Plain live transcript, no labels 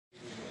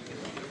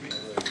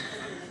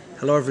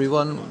Hello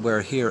everyone,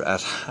 we're here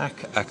at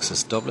Hack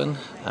Access Dublin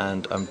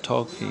and I'm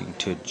talking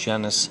to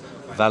Janice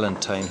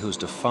Valentine, who's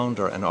the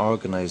founder and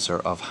organiser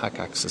of Hack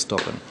Access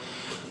Dublin.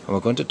 And we're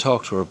going to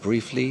talk to her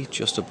briefly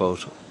just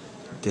about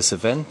this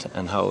event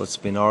and how it's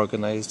been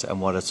organised and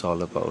what it's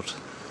all about.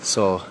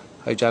 So,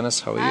 hi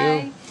Janice, how are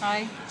you?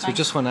 Hi. So we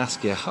just want to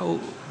ask you,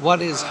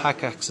 what is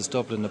Hack Access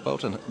Dublin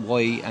about and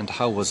why and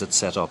how was it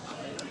set up?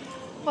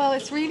 Well,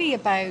 it's really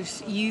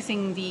about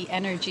using the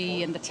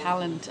energy and the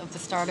talent of the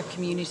startup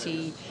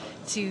community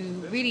to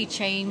really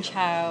change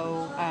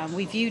how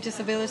we view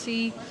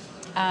disability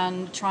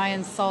and try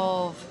and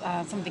solve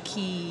some of the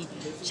key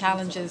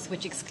challenges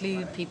which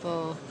exclude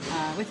people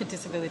with a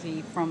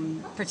disability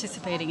from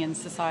participating in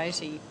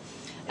society.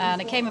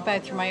 And it came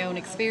about through my own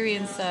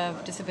experience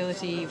of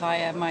disability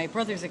via my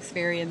brother's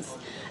experience.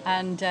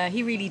 And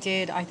he really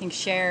did, I think,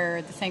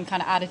 share the same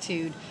kind of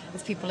attitude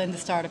as people in the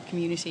startup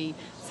community.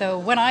 So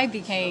when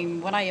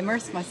I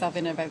immersed myself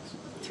in it about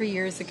 3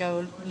 years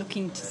ago,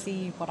 looking to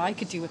see what I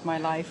could do with my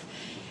life,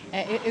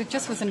 it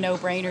just was a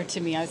no-brainer to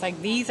me. I was like,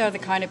 these are the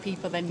kind of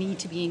people that need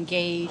to be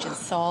engaged in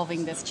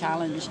solving this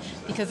challenge,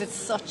 because it's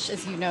such,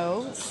 as you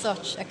know,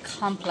 such a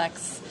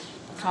complex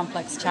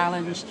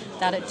challenge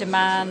that it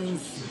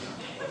demands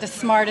the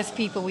smartest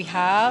people we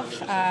have,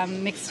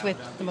 mixed with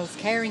the most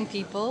caring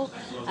people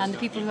and the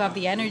people who have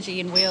the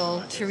energy and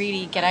will to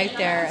really get out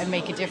there and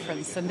make a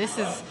difference. And this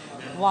is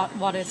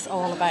what it's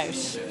all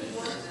about.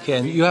 Okay,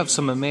 and you have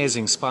some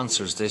amazing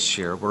sponsors this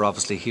year. We're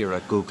obviously here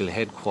at Google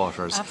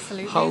headquarters.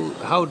 Absolutely.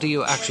 How do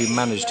you actually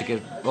manage to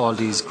get all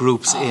these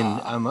groups in?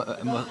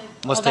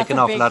 Must take an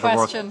awful lot of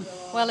work.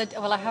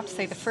 Well, I have to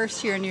say the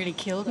first year nearly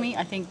killed me.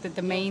 I think that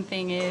the main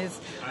thing is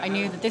I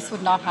knew that this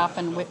would not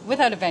happen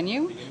without a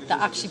venue that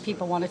actually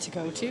people wanted to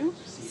go to.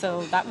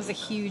 So that was a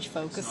huge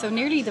focus. So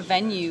nearly the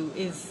venue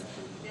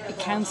it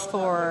counts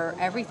for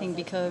everything,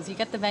 because you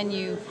get the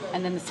venue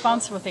and then the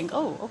sponsor will think,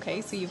 oh,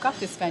 okay, so you've got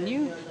this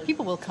venue,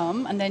 people will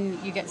come, and then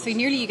you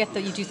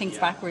do things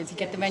backwards. You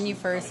get the venue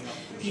first,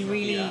 you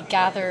really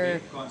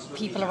gather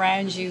people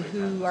around you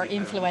who are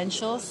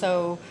influential.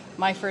 So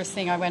my first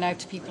thing, I went out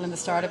to people in the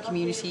startup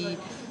community,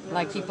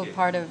 like people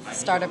part of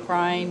Startup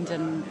Grind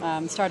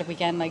and Startup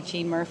Weekend, like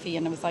Gene Murphy,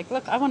 and I was like,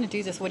 look, I want to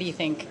do this, what do you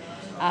think?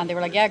 And they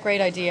were like, yeah,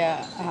 great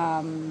idea.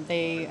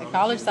 They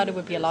acknowledged that it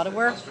would be a lot of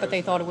work, but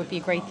they thought it would be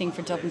a great thing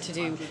for Dublin to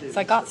do.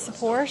 So I got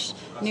support,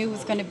 knew it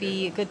was going to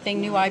be a good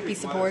thing, knew I'd be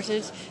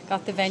supported,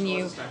 got the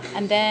venue,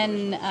 and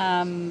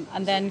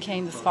then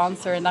came the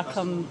sponsor, and that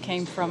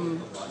came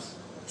from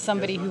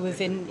somebody who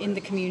was in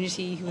the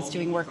community who was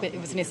doing work with,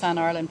 it was Nissan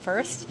Ireland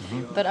first.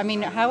 Mm-hmm. But I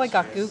mean, how I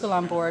got Google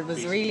on board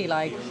was really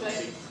like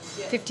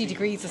 50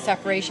 degrees of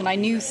separation. I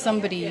knew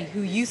somebody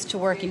who used to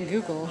work in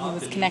Google who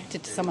was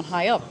connected to someone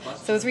high up.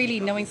 So it was really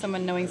knowing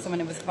someone.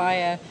 It was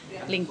via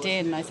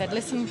LinkedIn. I said,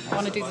 listen, I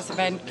want to do this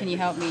event. Can you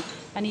help me?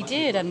 And he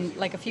did. And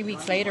like a few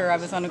weeks later, I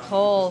was on a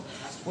call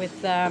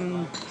with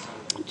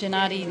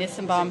Gennady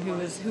Nissenbaum,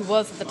 who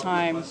was at the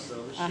time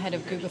head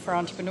of Google for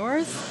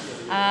Entrepreneurs.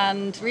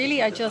 And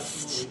really, I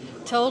just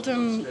told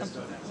him,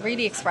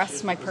 really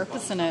expressed my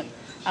purpose in it.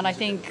 And I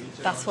think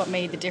that's what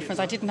made the difference.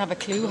 I didn't have a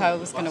clue how it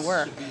was going to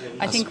work.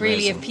 I think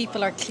really if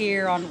people are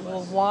clear on,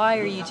 well, why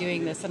are you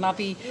doing this? And I'll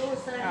be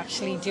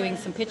actually doing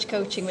some pitch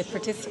coaching with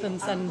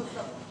participants, and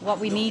what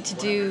we need to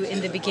do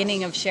in the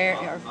beginning of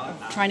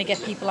trying to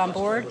get people on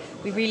board,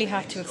 we really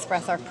have to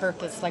express our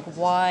purpose. Like,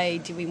 why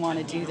do we want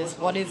to do this?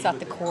 What is at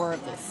the core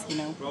of this,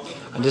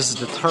 And this is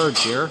the third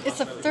year? It's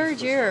the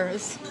third year.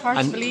 It's hard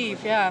to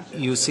believe, yeah.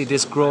 You see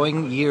this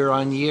growing year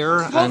on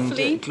year.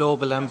 Hopefully. And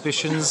global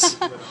ambitions?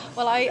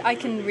 Well, I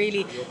can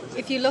really,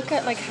 if you look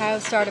at like how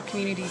startup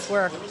communities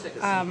work,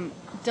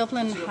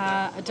 Dublin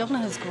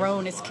has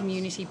grown its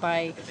community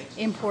by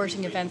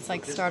importing events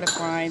like Startup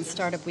Grind,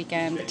 Startup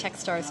Weekend, the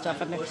Techstars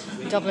stuff, and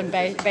the Dublin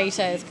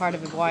Beta is part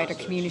of a wider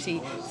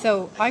community.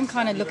 So I'm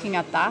kind of looking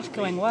at that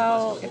going,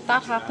 well, if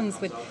that happens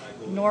with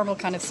normal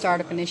kind of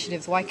startup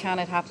initiatives, why can't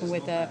it happen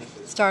with a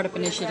startup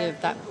initiative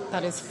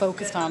that is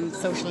focused on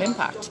social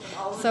impact?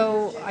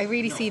 So I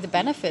really see the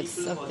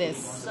benefits of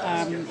this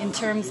in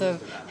terms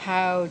of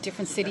how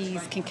different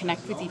cities can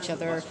connect with each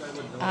other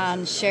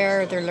and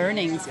share their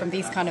learnings from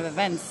these kind of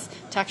events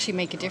to actually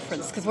make a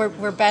difference, because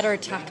we're better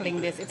at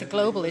tackling this. It's a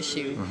global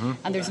issue, mm-hmm.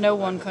 and there's no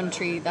one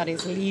country that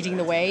is leading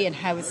the way in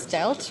how it's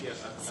dealt.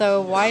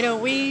 So why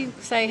don't we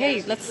say,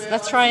 hey,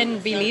 let's try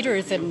and be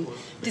leaders in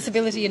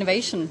disability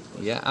innovation?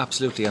 Yeah,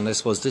 absolutely. And I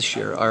suppose this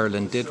year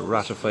Ireland did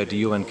ratify the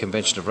UN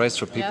Convention of Rights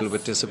for People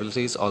with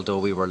Disabilities, although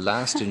we were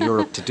last in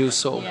Europe to do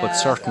so. Yeah. But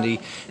certainly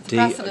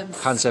the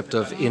concept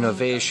of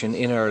innovation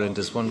in Ireland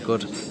is one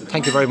good.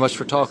 Thank you very much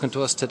for talking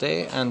to us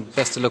today, and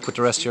best of luck with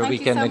the rest of your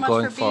weekend and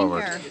going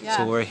forward. Yeah.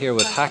 So we're here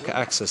with Hack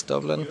Access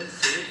Dublin,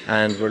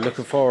 and we're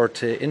looking forward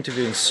to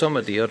interviewing some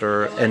of the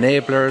other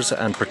enablers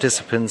and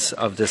participants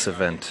of this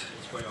event.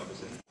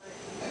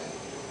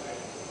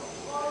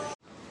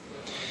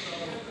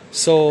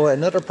 So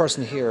another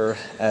person here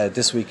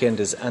this weekend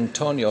is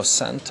Antonio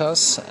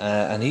Santos,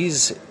 and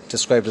he's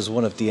described as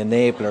one of the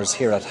enablers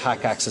here at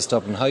Hack Access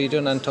Dublin. How are you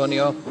doing,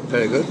 Antonio?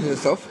 Very good.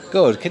 Yourself?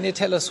 Good. Can you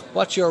tell us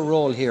what's your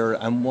role here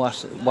and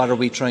what are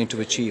we trying to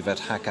achieve at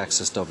Hack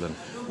Access Dublin?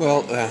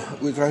 Well,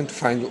 we're trying to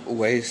find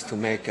ways to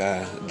make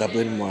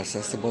Dublin more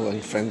accessible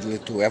and friendly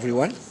to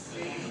everyone,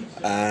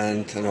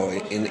 and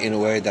in a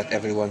way that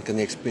everyone can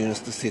experience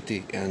the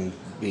city and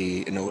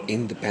be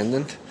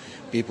independent.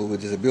 People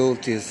with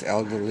disabilities,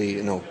 elderly,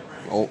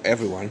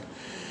 everyone.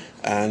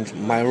 And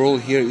my role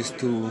here is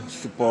to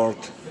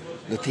support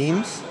the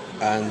teams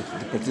and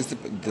the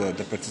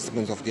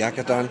participants of the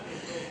hackathon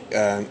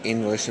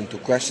in relation to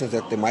questions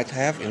that they might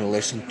have, in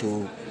relation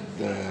to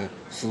the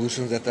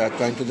solutions that they are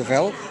trying to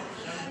develop,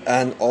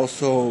 and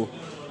also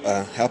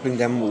helping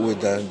them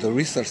with the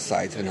research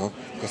side.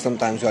 Because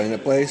sometimes you are in a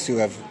place,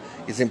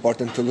 it's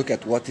important to look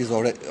at what is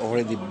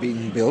already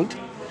being built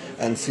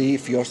and see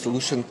if your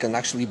solution can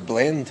actually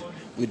blend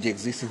with the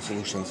existing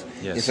solutions.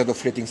 Yes. Instead of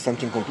creating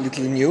something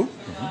completely new,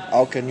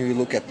 how can you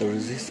look at the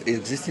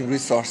existing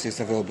resources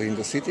available in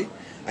the city,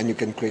 and you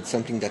can create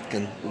something that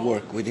can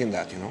work within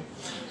that,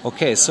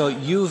 Okay, so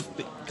you've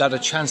got a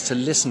chance to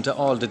listen to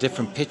all the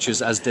different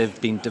pitches as they've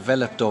been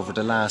developed over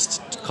the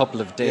last couple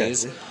of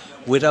days. Yes.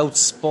 Without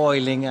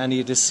spoiling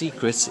any of the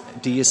secrets,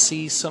 do you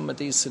see some of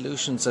these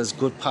solutions as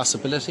good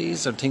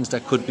possibilities or things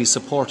that could be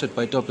supported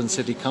by Dublin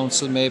City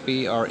Council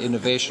maybe, or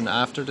innovation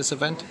after this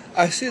event?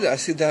 I see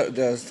that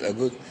there's a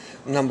good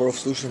number of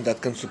solutions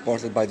that can be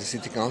supported by the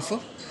City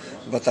Council,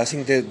 but I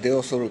think they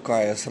also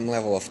require some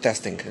level of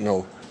testing,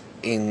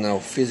 in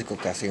physical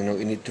testing.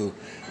 You need to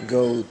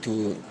go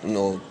to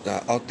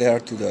out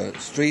there to the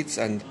streets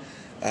and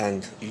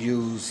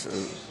use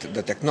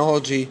the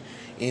technology,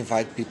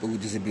 invite people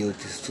with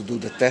disabilities to do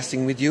the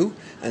testing with you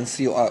and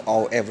see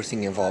how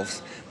everything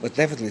evolves. But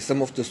definitely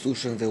some of the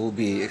solutions that will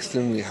be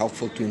extremely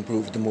helpful to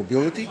improve the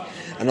mobility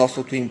and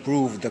also to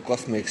improve the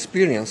customer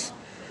experience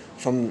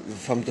from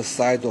the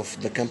side of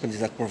the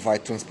companies that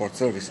provide transport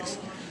services.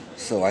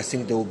 So I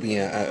think there will be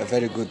a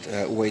very good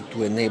way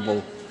to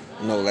enable,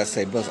 let's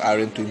say, Buzz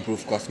Iron to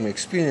improve customer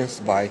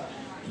experience by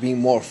being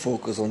more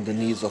focused on the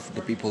needs of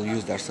the people who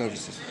use their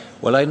services.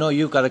 Well, I know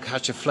you've got to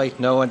catch a flight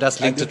now, and that's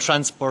linked to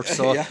transport,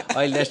 so Yeah.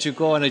 I'll let you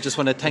go, and I just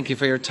want to thank you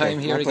for your time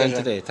Okay, here my again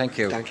pleasure. today. Thank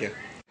you. Thank you.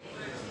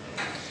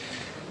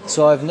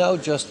 So I've now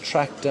just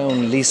tracked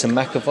down Lisa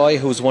McAvoy,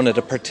 who's one of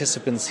the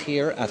participants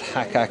here at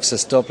Hack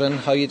Access Dublin.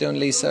 How are you doing,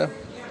 Lisa?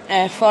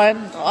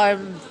 Fine.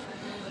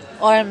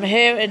 I'm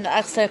here in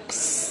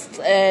Access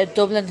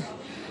Dublin.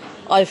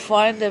 I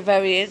find it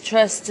very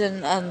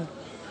interesting, and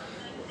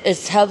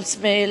it helps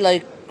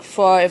me,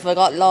 for if I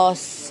got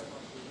lost,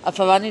 if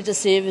I any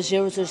disabled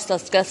users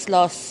that gets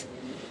lost,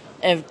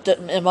 in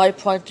my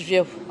point of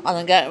view, and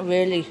I'm getting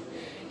really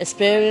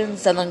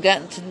experienced, and I'm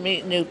getting to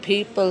meet new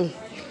people,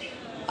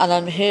 and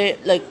I'm here,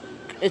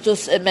 it's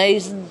just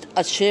amazing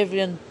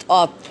achievement,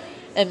 or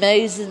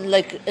amazing,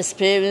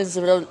 experience,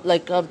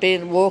 I'm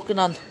being working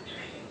on.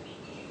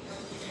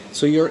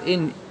 So you're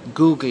in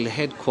Google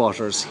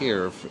headquarters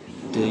here,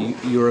 the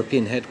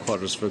European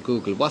headquarters for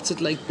Google. What's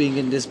it like being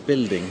in this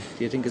building?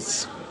 Do you think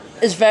it's...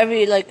 It's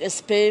very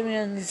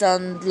experience,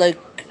 and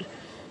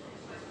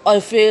I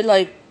feel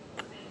like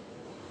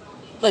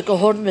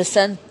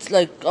 100%.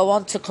 I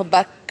want to come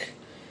back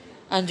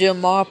and do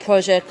more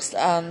projects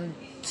and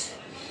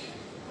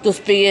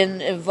just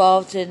being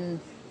involved in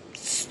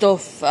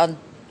stuff. And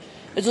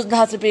it doesn't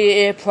have to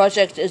be a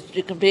project;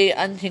 it can be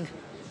anything.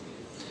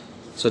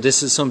 So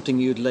this is something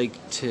you'd like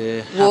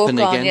to happen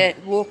again?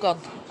 Work on,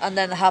 and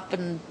then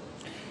happen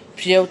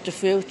throughout the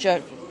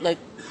future.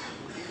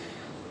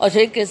 I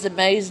think it's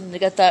amazing to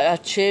get that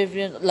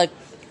achievement.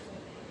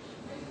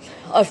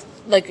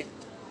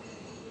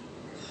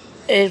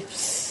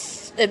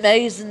 It's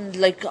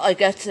amazing. I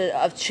get the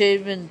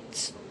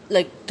achievement,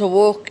 to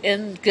work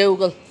in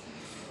Google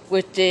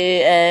with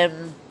the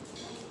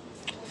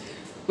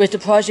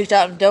project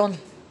that I'm doing,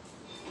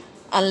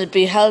 and it'll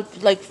be help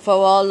for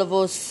all of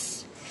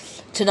us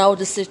to know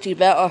the city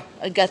better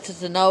and get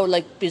to know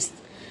be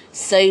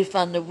safe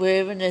and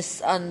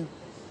awareness and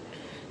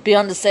be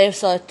on the safe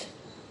side.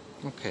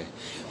 Okay.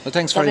 Well,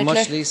 thanks very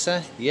much,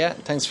 Lisa. Yeah,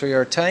 thanks for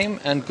your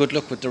time, and good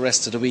luck with the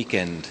rest of the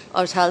weekend.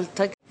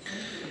 Thank you.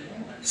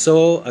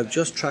 So I've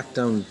just tracked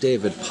down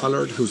David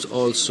Pollard, who's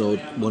also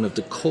one of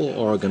the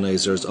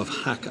co-organisers of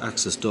Hack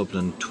Access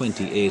Dublin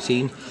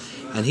 2018,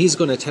 and he's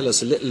going to tell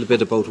us a little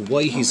bit about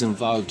why he's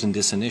involved in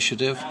this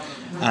initiative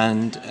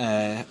and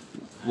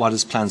what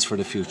his plans for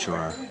the future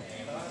are.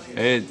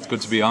 Hey, it's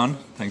good to be on.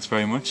 Thanks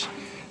very much.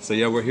 So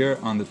yeah, we're here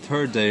on the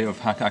third day of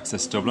Hack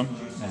Access Dublin.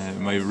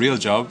 My real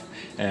job,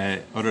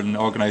 other than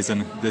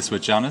organising this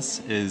with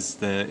Janice, is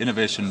the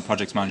Innovation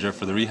Projects Manager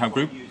for the Rehab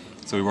Group.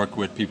 So we work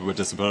with people with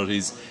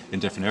disabilities in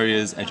different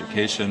areas,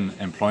 education,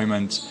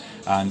 employment,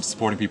 and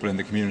supporting people in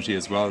the community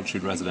as well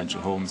through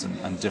residential homes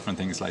and different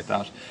things like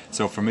that.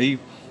 So for me,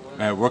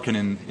 working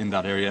in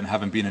that area and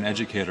having been an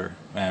educator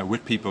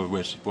with people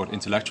with both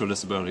intellectual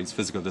disabilities,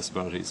 physical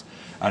disabilities,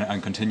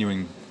 and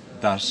continuing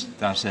that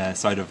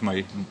side of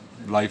my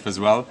life as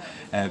well,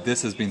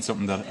 this has been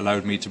something that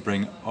allowed me to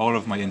bring all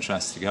of my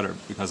interests together,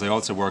 because I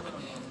also work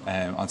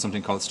on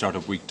something called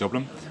Startup Week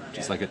Dublin, which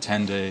is like a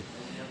 10-day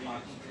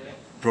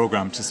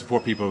program to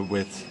support people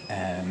with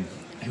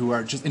who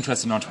are just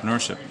interested in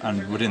entrepreneurship.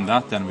 And within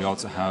that, then we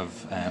also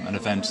have an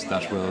event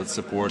that will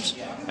support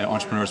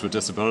entrepreneurs with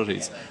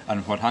disabilities.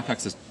 And what Hack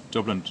Access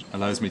Dublin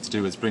allows me to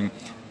do is bring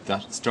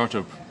that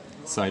startup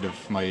side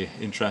of my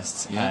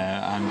interests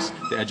and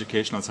the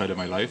educational side of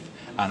my life,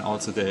 and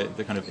also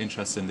the kind of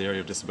interest in the area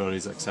of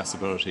disabilities,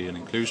 accessibility and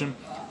inclusion,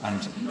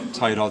 and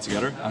tie it all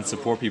together and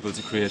support people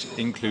to create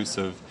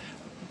inclusive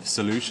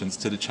solutions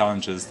to the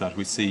challenges that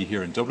we see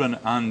here in Dublin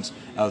and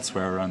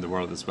elsewhere around the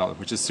world as well,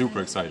 which is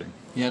super exciting.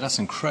 Yeah, that's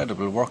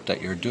incredible work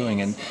that you're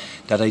doing, and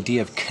that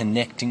idea of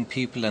connecting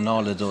people and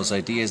all of those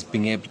ideas,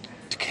 being able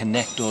to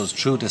connect those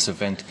through this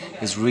event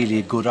is really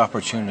a good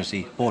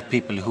opportunity. Both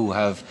people who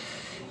have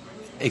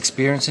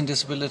experience in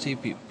disability,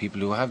 people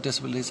who have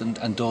disabilities,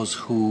 and those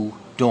who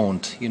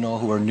don't, you know,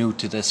 who are new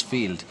to this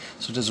field.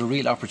 So there's a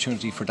real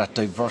opportunity for that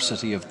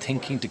diversity of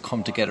thinking to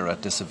come together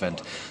at this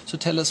event. So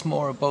tell us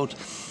more about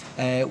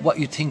what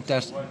you think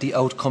that the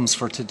outcomes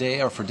for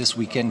today or for this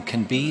weekend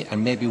can be,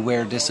 and maybe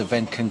where this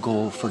event can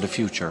go for the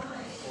future.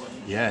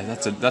 Yeah,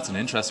 that's an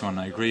interesting one.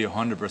 I agree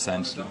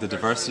 100%. The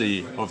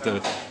diversity of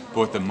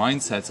both the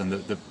mindsets and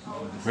the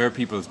where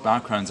people's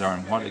backgrounds are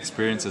and what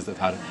experiences they've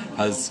had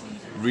has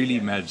really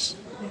made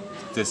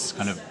this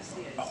kind of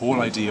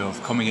whole idea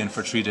of coming in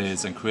for 3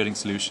 days and creating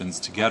solutions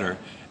together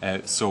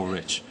so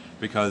rich.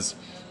 Because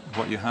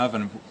what you have,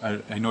 and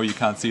I know you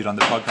can't see it on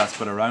the podcast,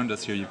 but around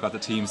us here you've got the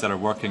teams that are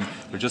working.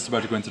 They're just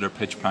about to go into their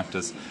pitch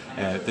practice.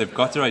 They've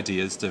got their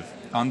ideas. They've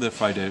on the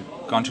Friday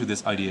gone through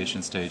this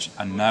ideation stage,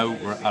 and now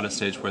we're at a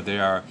stage where they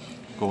are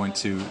going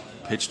to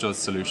pitch those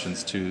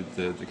solutions to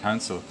the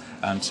council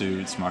and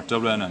to Smart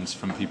Dublin and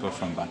from people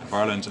from Bank of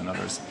Ireland and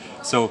others.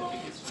 So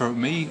for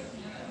me,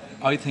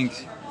 I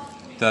think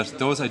that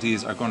those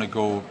ideas are going to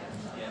go,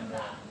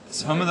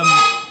 some of them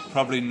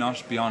probably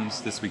not beyond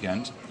this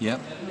weekend. Yeah.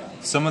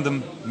 Some of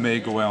them may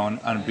go on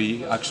and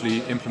be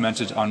actually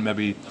implemented on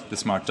maybe the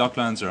Smart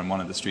Docklands or on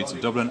one of the streets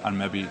of Dublin, and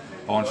maybe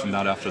on from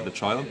that after the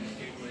trial.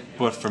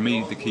 But for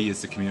me, the key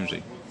is the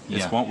community.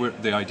 It's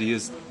what the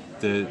ideas,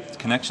 the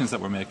connections that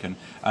we're making.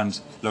 And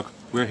look,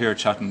 we're here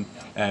chatting,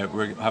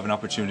 we have an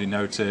opportunity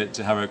now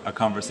to have a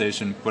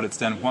conversation, but it's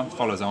then what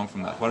follows on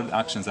from that. What are the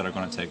actions that are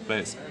going to take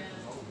place?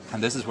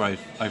 And this is where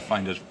I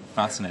find it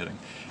fascinating.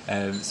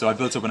 So I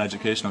built up an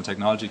educational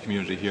technology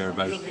community here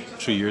about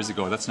 3 years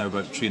ago. That's now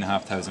about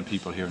 3,500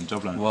 people here in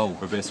Dublin. Whoa.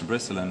 We're based in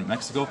Bristol in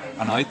Mexico.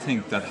 And I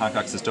think that Hack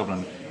Access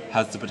Dublin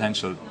has the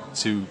potential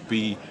to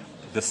be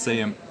the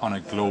same on a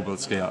global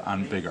scale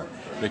and bigger.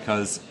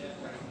 Because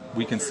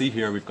we can see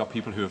here we've got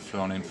people who have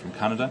flown in from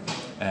Canada,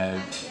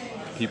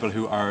 people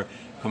who are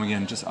coming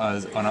in just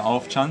as on an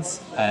off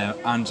chance.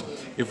 And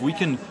if we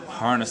can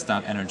harness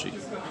that energy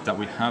that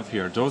we have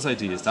here, those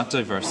ideas, that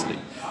diversity,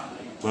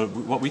 well,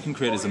 what we can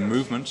create is a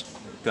movement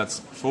that's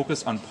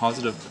focused on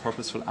positive,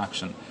 purposeful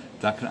action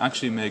that can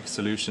actually make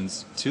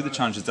solutions to the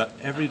challenges that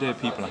everyday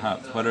people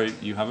have, whether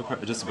you have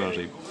a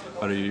disability,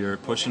 whether you're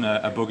pushing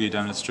a buggy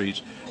down the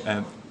street,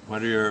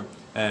 whether you're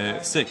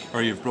sick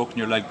or you've broken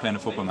your leg playing a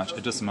football match,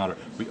 it doesn't matter.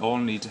 We all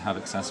need to have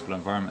accessible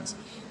environments.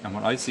 And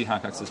what I see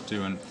Hack Access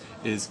doing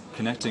is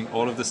connecting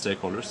all of the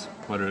stakeholders,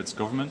 whether it's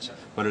government,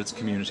 whether it's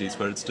communities,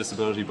 whether it's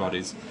disability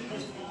bodies,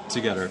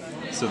 together,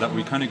 so that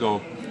we kind of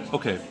go,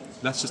 okay,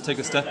 let's just take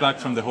a step back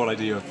from the whole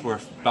idea of we're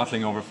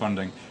battling over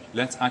funding.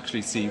 Let's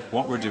actually see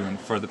what we're doing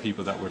for the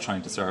people that we're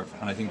trying to serve.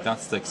 And I think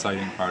that's the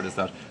exciting part, is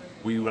that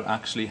we will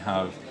actually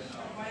have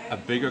a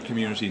bigger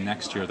community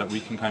next year that we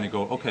can kind of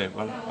go, okay,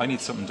 well, I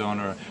need something done,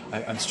 or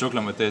I'm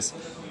struggling with this.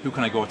 Who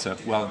can I go to?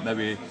 Well,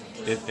 maybe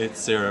it's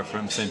Sarah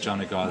from St.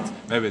 John of God.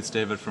 Maybe it's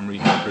David from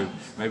Rehab Group.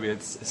 Maybe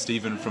it's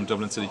Stephen from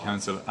Dublin City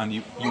Council. And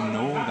you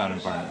know that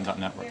environment, that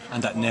network.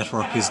 And that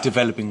network is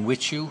developing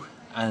with you,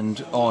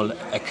 and all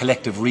a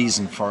collective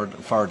reason for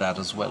that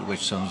as well,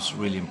 which sounds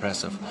really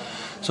impressive.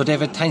 So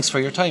David, thanks for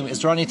your time.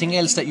 Is there anything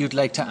else that you'd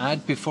like to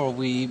add before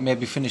we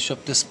maybe finish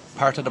up this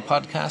part of the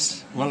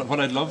podcast? Well,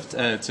 what I'd love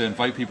to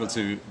invite people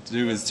to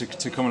do is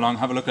to come along,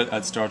 have a look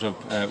at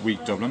Startup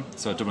Week Dublin,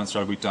 so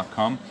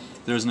dublinstartupweek.com.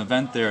 There's an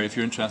event there if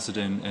you're interested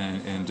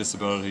in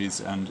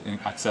disabilities and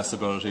in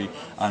accessibility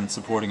and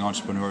supporting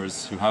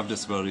entrepreneurs who have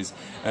disabilities.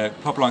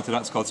 Pop along to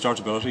that. It's called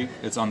Startability.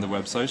 It's on the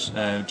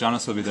website.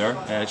 Janice will be there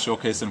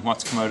showcasing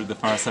what's come out of the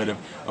far side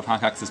of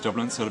Hack Access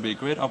Dublin. So it'll be a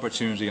great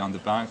opportunity on the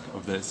back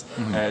of this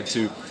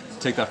to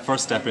take that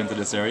first step into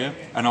this area.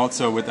 And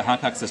also with the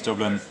Hack Access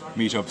Dublin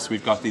meetups,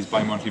 we've got these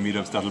bi-monthly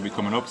meetups that'll be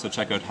coming up. So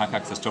check out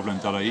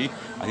hackaccessdublin.ie.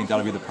 I think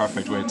that'll be the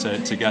perfect way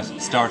to get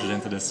started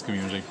into this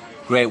community.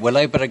 Great. Well,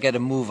 I better get a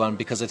move on,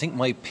 because I think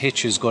my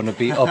pitch is going to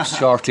be up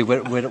shortly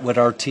with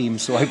our team.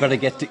 So I better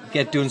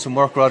get doing some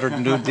work rather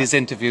than doing these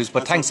interviews.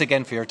 But thanks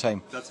again for your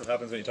time. That's what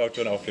happens when you talk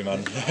to an awfully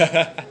man.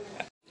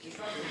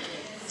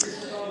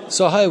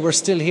 So hi, we're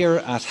still here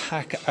at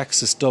Hack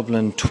Access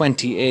Dublin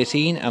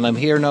 2018, and I'm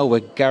here now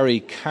with Gary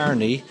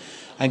Carney.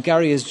 And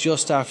Gary is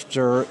just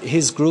after,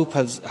 his group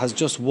has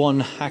just won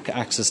Hack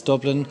Access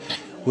Dublin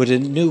with a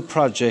new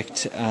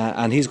project,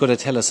 and he's going to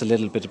tell us a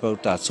little bit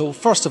about that. So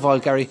first of all,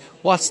 Gary,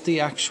 what's the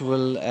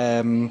actual,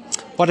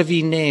 what have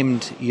you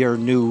named your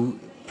new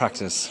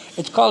practice?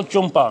 It's called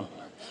Jump On.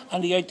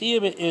 And the idea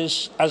of it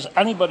is, as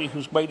anybody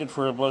who's waited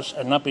for a bus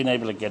and not been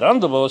able to get on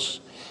the bus,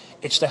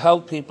 it's to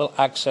help people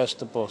access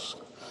the bus,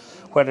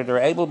 whether they're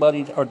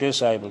able-bodied or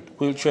disabled,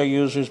 wheelchair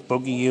users,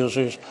 buggy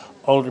users,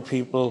 older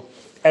people,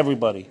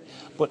 everybody.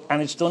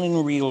 And it's done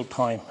in real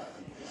time.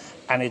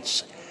 And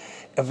it's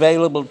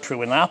available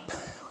through an app,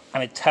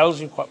 and it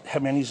tells you how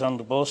many's on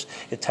the bus.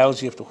 It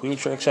tells you if the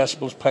wheelchair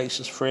accessible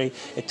place is free.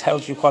 It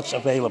tells you what's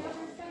available.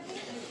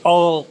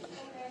 All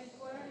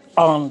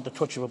on the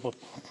touch of a button.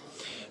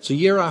 So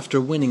year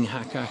after winning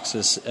Hack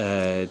Access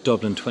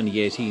Dublin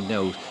 2018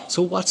 now,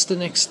 so what's the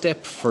next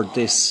step for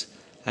this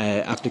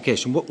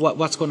application?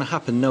 What's going to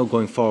happen now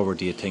going forward,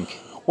 do you think?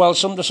 Well,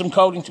 there's some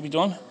coding to be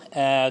done,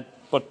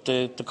 but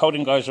the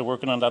coding guys are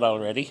working on that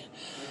already.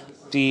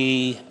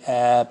 The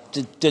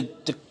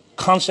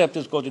concept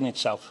is good in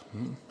itself.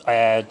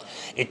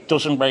 It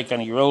doesn't break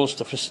any rules.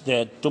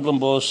 The Dublin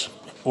bus,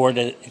 or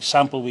the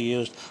example we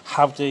used,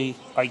 have the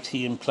IT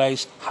in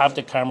place, have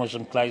the cameras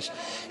in place.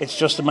 It's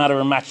just a matter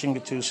of matching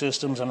the two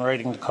systems and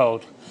writing the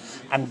code.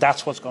 And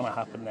that's what's going to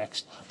happen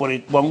next. But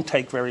it won't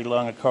take very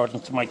long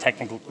according to the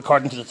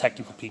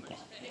technical people.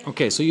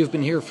 Okay, so you've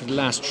been here for the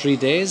last 3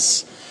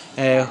 days.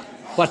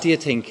 What do you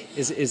think?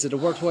 Is it a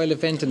worthwhile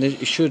event,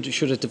 and should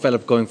it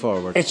develop going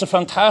forward? It's a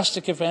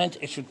fantastic event.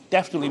 It should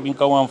definitely be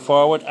go on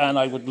forward, and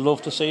I would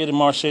love to see it in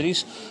more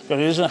cities. There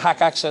is a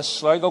Hack Access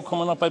Sligo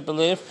coming up, I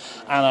believe,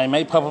 and I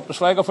may pop up to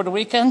Sligo for the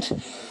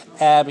weekend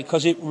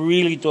because it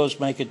really does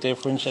make a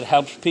difference. It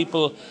helps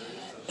people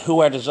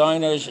who are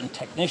designers and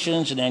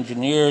technicians and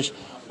engineers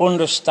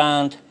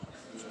understand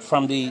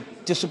from the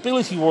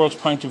disability world's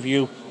point of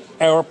view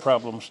our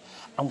problems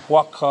and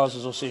what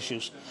causes us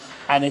issues.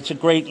 And it's a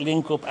great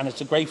link up, and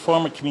it's a great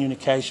form of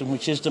communication,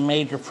 which is the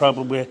major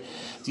problem with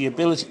the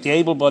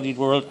able-bodied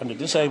world and the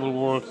disabled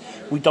world.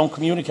 We don't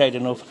communicate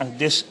enough, and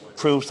this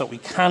proves that we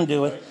can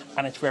do it,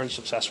 and it's very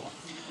successful.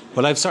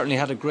 Well, I've certainly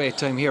had a great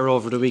time here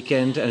over the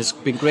weekend, and it's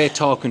been great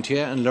talking to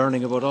you and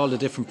learning about all the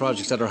different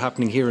projects that are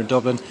happening here in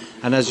Dublin.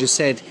 And as you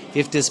said,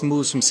 if this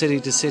moves from city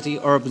to city,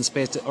 urban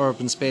space to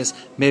urban space,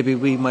 maybe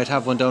we might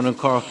have one down in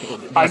Cork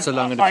not so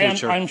long in the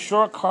future. I'm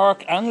sure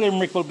Cork and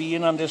Limerick will be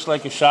in on this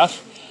like a shot.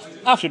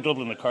 After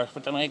Dublin, of course,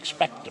 but then I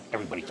expect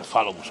everybody to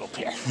follow us up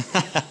here.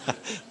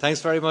 Thanks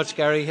very much,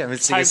 Gary, and we'll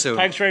see you soon.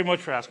 Thanks very much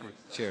for asking me.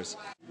 Cheers.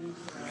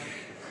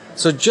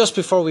 So just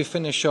before we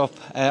finish up,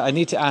 I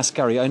need to ask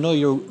Gary, I know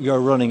you're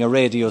running a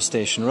radio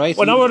station, right?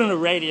 Well, I'm not running a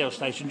radio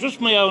station,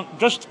 just my own,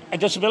 just a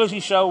disability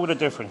show with a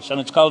difference,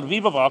 and it's called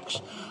Viva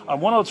Vox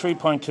on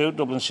 103.2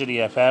 Dublin City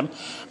FM.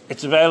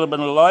 It's available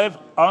live,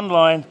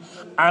 online,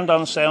 and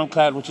on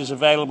SoundCloud, which is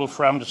available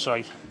from the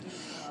site.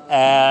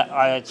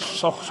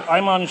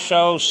 I'm on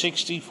show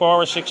 64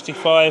 or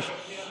 65.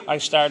 I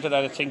started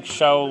at, I think,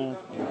 show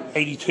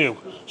 82.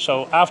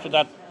 So after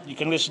that, you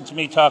can listen to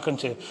me talking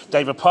to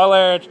David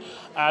Pollard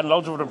and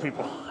loads of other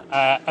people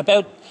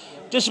about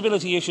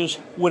disability issues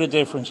with a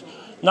difference.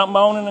 Not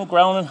moaning and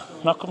groaning,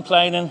 not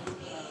complaining,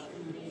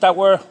 that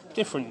we're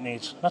different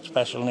needs, not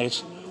special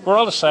needs. We're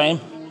all the same.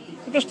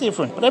 We're just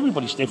different, but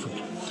everybody's different.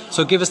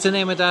 So give us the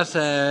name of that.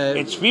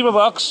 It's Viva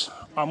Vox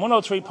on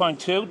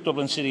 103.2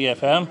 Dublin City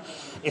FM.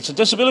 It's a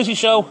disability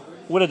show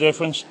with a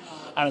difference,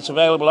 and it's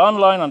available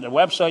online on their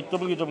website,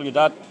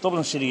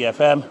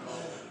 www.dublincityfm,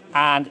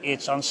 and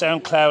it's on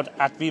SoundCloud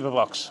at Viva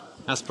Vox.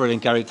 That's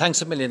brilliant, Gary.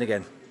 Thanks a million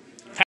again.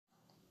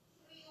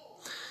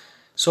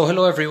 So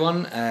hello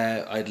everyone,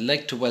 I'd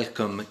like to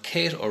welcome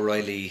Kate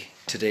O'Reilly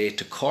today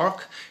to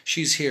Cork.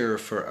 She's here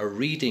for a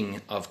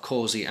reading of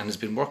Cozy and has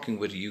been working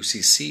with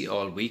UCC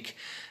all week,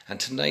 and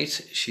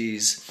tonight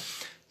she's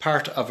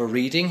part of a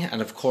reading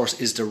and of course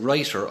is the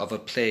writer of a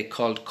play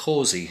called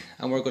Cozy,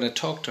 and we're going to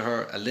talk to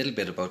her a little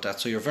bit about that.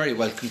 So you're very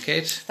welcome,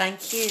 Kate.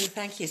 Thank you.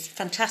 It's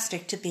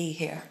fantastic to be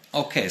here.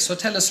 Okay, so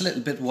tell us a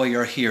little bit why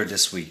you're here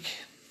this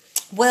week.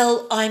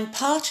 Well, I'm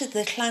part of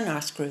the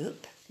Clonarth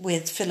group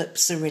with Philip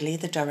Cirilli,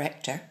 the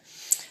director,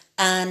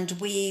 and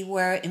we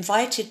were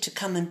invited to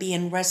come and be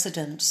in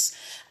residence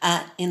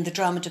in the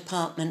drama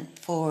department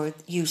for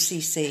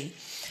UCC.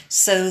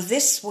 So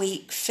this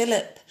week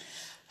Philip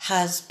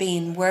has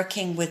been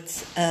working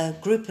with a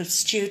group of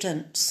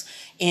students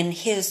in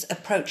his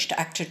approach to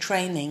actor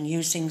training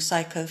using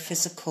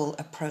psychophysical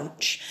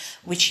approach,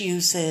 which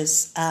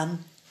uses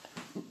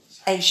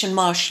Asian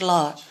martial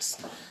arts.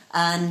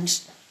 And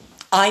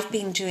I've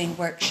been doing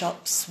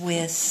workshops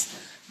with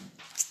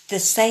the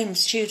same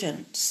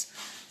students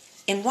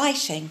in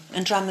writing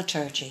and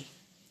dramaturgy.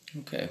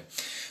 Okay.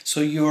 So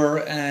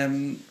your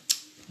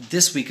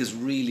this week is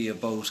really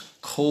about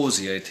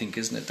Cozy, I think,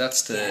 isn't it?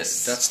 That's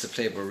the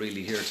play we're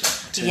really here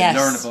to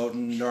learn about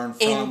and learn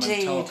from.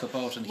 Indeed. And talk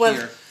about and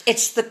hear.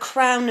 It's the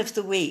crown of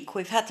the week.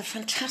 We've had the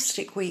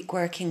fantastic week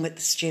working with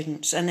the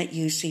students and at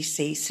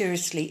UCC.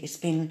 Seriously, it's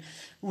been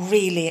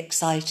really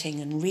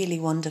exciting and really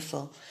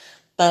wonderful.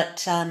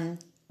 But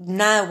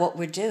now what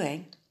we're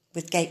doing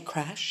with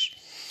Gatecrash,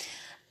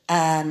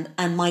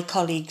 and my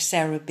colleague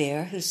Sarah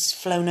Beer, who's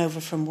flown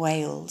over from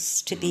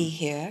Wales to be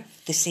here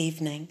this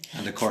evening.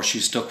 And of course,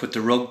 she's stuck with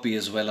the rugby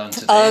as well on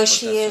today. Oh,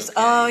 she is. Okay.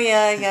 Oh,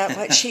 yeah.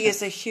 Well, she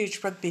is a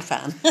huge rugby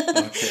fan.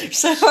 Okay.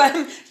 So,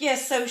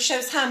 so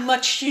shows how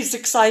much she's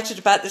excited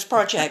about this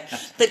project,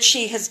 that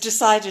she has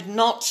decided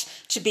not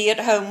to be at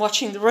home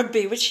watching the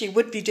rugby, which she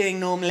would be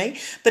doing normally,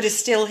 but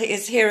is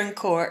here in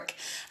Cork.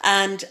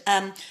 And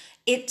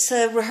it's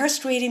a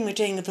rehearsed reading we're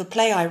doing of a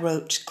play I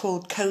wrote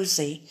called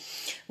Cozy,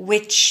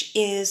 which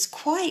is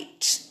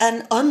quite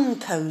an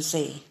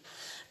uncosy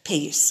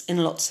piece in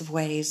lots of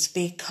ways,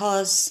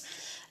 because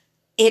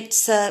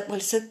it's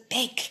a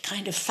big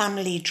kind of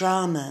family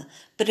drama,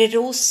 but it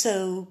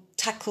also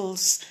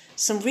tackles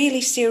some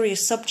really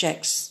serious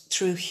subjects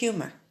through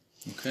humour.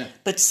 Okay.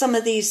 But some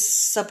of these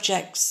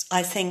subjects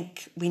I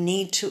think we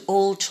need to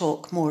all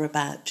talk more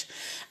about,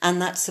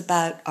 and that's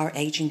about our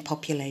ageing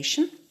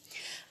population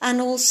and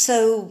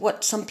also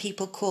what some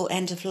people call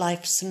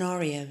end-of-life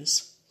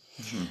scenarios.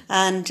 Mm-hmm.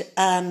 And,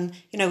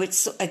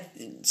 it's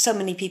so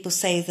many people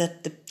say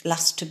that the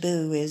last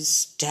taboo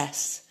is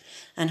death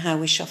and how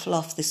we shuffle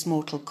off this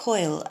mortal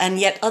coil. And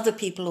yet other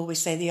people always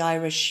say the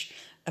Irish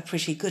are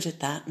pretty good at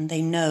that, and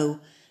they know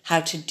how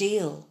to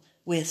deal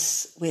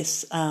with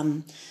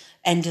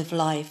end of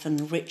life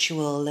and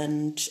ritual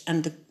and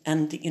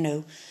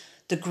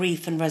the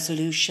grief and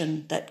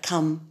resolution that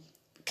can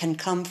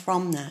come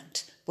from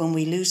that when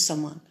we lose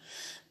someone.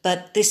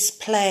 But this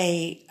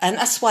play, and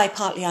that's why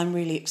partly I'm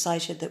really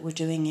excited that we're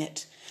doing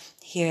it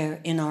here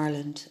in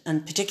Ireland,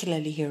 and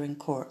particularly here in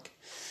Cork,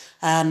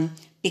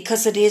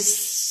 because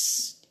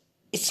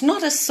it's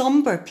not a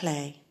sombre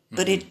play,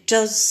 but it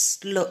does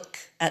look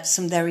at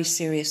some very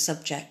serious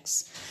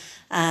subjects.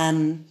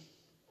 And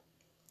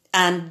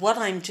what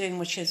I'm doing,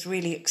 which is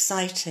really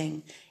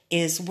exciting,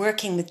 is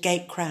working with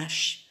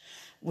Gatecrash.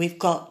 We've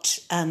got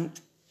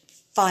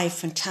 5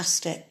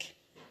 fantastic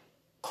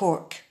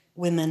Cork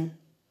women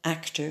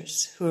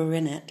actors who are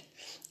in it,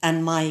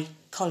 and my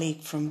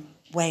colleague from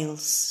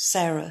Wales,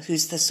 Sarah,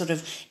 who's the sort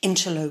of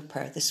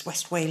interloper, this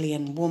West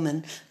Walian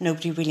woman.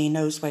 Nobody really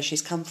knows where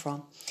she's come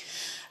from.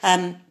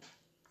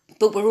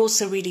 But we're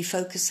also really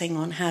focusing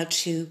on how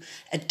to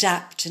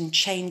adapt and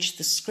change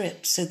the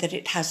script so that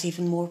it has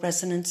even more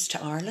resonance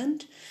to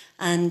Ireland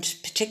and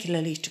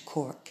particularly to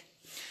Cork.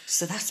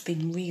 So that's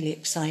been really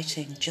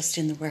exciting just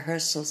in the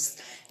rehearsals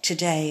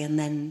today and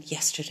then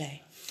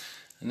yesterday.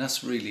 And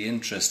that's really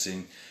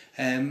interesting.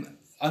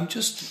 I'm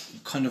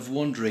just kind of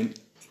wondering,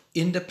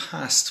 in the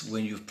past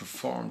when you've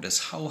performed this,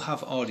 how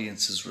have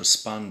audiences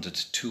responded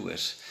to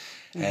it?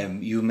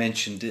 You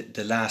mentioned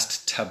the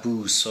last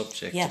taboo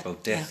subject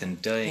about death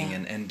and dying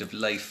and end of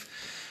life.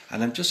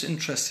 And I'm just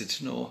interested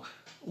to know,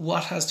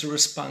 what has the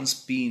response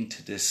been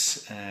to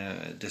this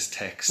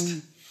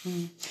text?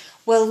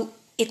 Well,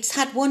 it's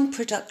had one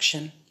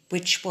production,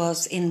 which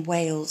was in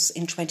Wales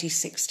in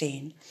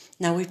 2016.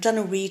 Now, we've done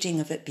a reading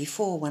of it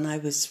before when I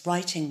was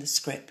writing the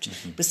script.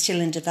 It was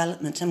still in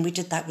development, and we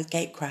did that with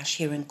Gatecrash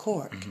here in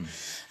Cork,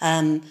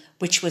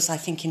 which was, I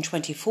think, in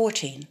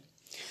 2014.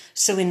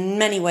 So in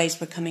many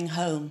ways, we're coming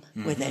home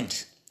with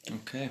it.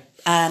 Okay.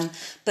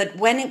 But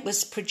when it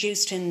was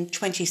produced in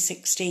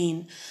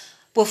 2016,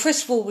 well,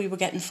 first of all, we were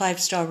getting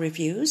 5-star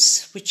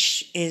reviews,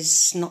 which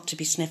is not to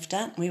be sniffed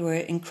at. We were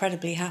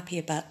incredibly happy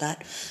about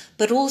that.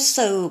 But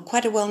also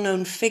quite a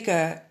well-known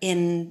figure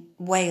in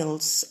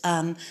Wales,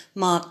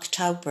 Mark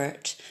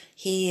Taubert.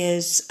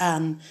 He's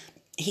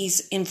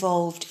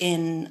involved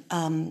in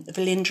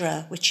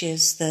Velindre, which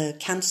is the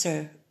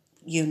cancer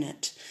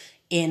unit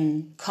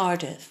in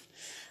Cardiff.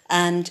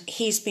 And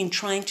he's been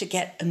trying to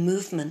get a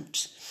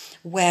movement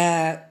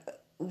where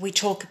we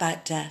talk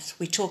about death.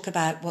 We talk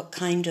about what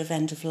kind of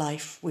end of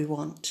life we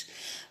want.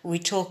 We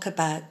talk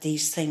about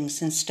these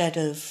things instead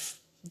of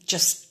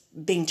just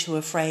being too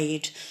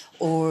afraid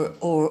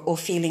or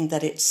feeling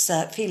that it's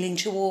feeling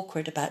too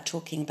awkward about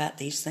talking about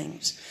these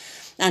things.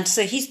 And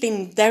so he's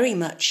been very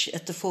much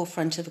at the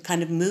forefront of a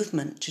kind of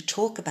movement to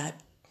talk about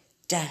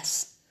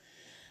death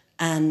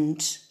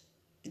and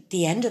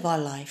the end of our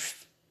life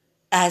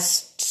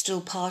as still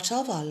part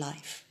of our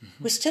life.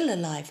 We're still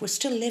alive. We're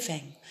still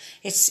living.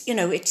 It's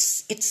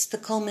the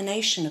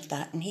culmination of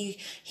that. And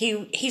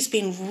he's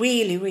been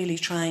really, really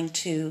trying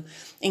to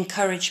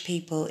encourage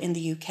people in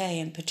the UK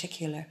in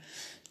particular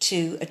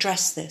to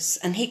address this.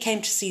 And he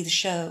came to see the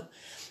show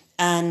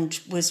and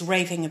was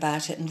raving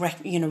about it and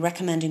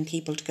recommending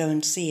people to go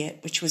and see it,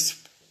 which was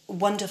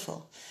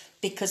wonderful,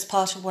 because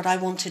part of what I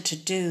wanted to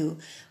do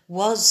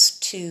was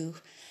to,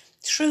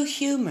 through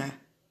humour,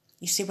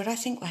 you see, what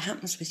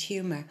happens with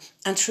humour,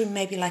 and through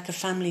maybe like a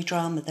family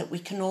drama, that we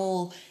can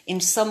all, in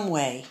some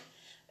way,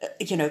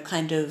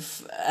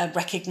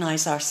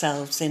 recognise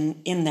ourselves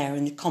in there,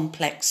 in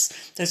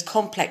those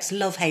complex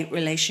love-hate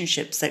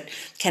relationships that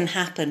can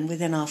happen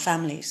within our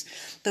families.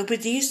 But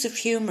with the use of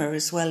humour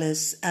as well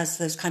as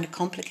those kind of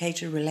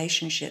complicated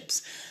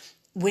relationships,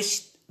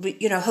 with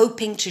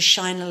hoping to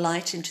shine a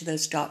light into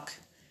those dark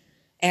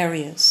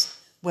areas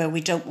where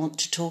we don't want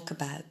to talk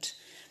about,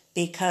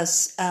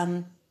 because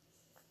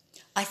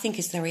I think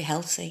it's very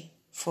healthy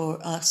for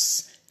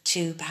us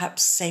to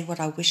perhaps say what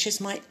our wishes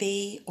might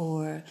be,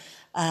 or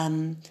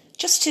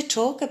just to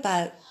talk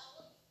about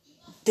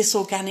this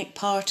organic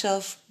part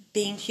of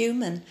being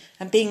human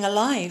and being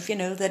alive,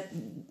 that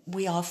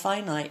we are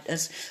finite,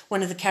 as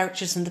one of the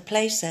characters in the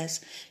play says.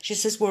 She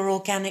says, we're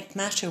organic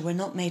matter, we're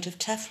not made of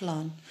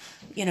Teflon.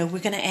 We're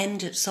going to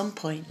end at some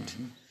point.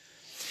 Mm-hmm.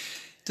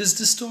 Does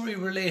the story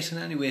relate in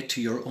any way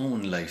to your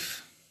own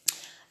life?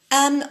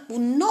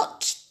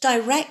 Not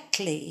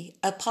directly,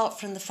 apart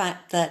from the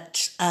fact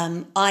that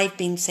I've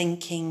been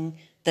thinking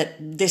that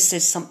this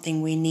is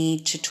something we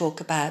need to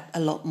talk about a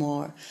lot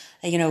more.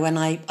 When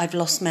I've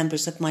lost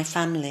members of my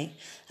family,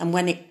 and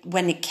when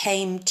it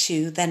came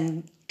to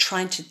then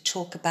trying to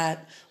talk about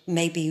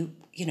maybe,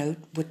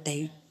 would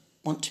they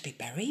want to be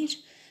buried?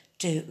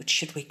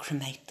 Should we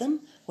cremate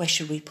them? Where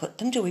should we put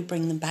them? Do we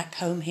bring them back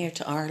home here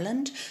to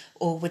Ireland?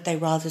 Or would they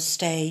rather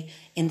stay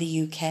in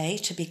the UK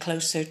to be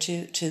closer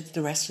to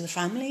the rest of the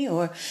family?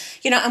 Or,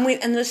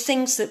 and there's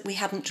things that we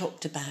haven't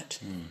talked about.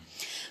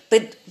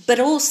 But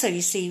also,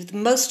 you see,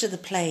 most of the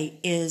play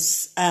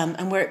is,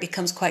 and where it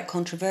becomes quite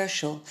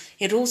controversial,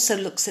 it also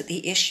looks at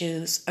the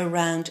issues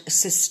around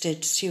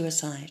assisted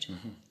suicide.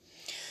 Mm-hmm.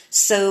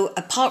 So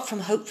apart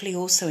from hopefully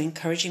also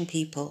encouraging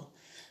people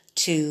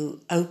to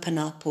open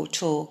up or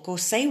talk or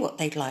say what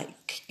they'd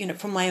like,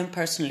 from my own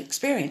personal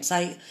experience,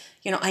 I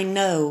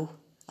know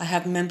I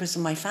have members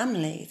of my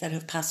family that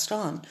have passed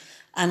on,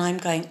 and I'm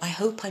going, I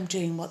hope I'm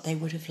doing what they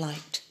would have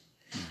liked.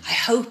 Mm-hmm. I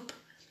hope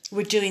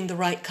we're doing the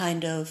right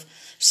kind of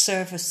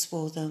service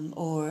for them,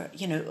 or,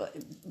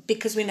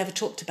 because we never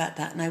talked about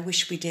that, and I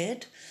wish we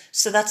did.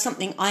 So that's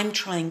something I'm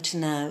trying to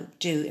now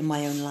do in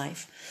my own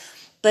life.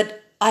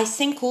 But I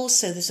think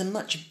also there's a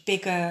much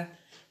bigger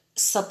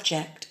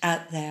subject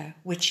out there,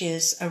 which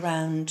is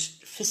around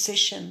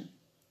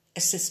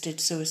physician-assisted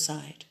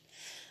suicide.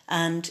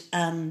 And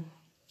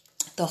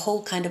the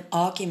whole kind of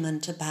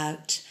argument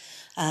about,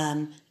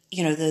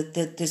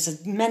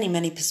 there's many,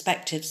 many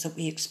perspectives that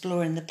we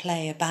explore in the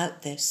play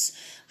about this.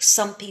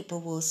 Some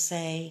people will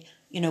say,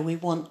 we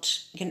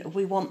want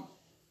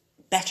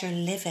better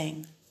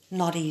living,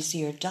 not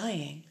easier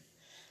dying.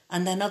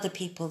 And then other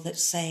people that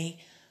say,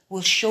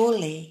 well,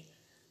 surely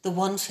the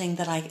one thing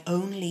that I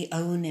only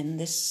own in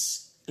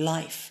this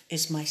life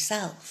is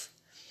myself.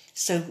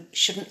 So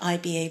shouldn't I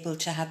be able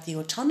to have the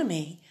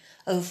autonomy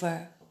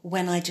over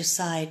when I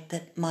decide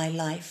that my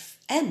life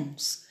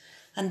ends?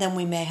 And then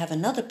we may have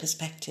another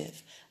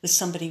perspective with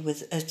somebody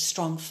with a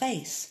strong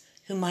faith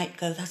who might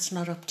go, that's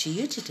not up to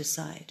you to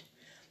decide.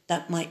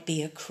 That might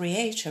be a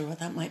creator, or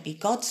that might be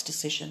God's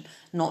decision,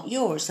 not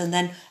yours. And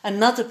then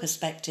another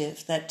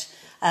perspective that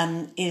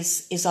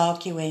is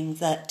arguing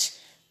that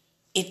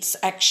it's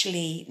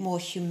actually more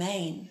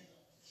humane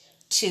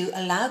to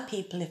allow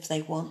people, if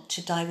they want,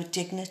 to die with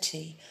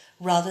dignity,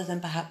 rather than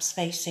perhaps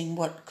facing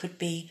what could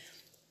be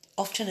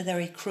often a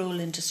very cruel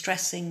and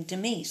distressing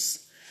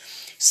demise.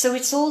 So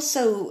it's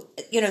also,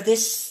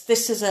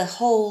 this is a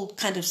whole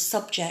kind of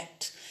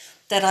subject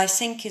that I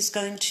think is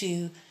going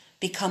to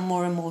become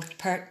more and more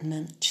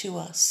pertinent to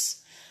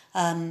us.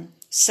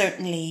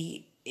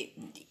 Certainly,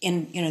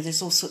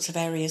 there's all sorts of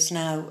areas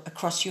now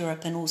across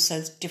Europe and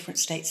also different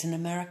states in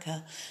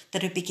America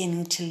that are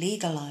beginning to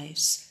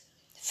legalise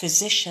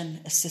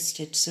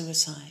physician-assisted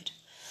suicide.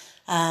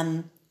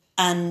 And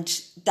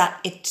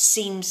that it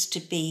seems to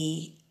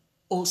be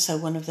also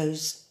one of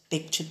those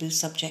big taboo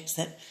subjects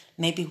that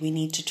maybe we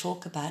need to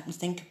talk about and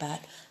think about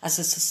as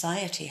a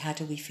society. How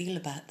do we feel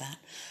about that?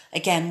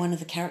 Again, one of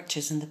the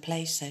characters in the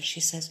play says, she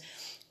says,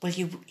 well,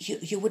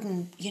 you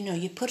wouldn't,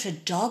 you put a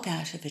dog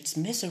out of its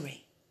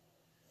misery.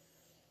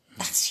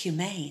 That's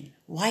humane.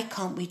 Why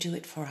can't we do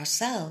it for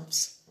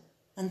ourselves?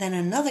 And then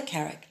another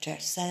character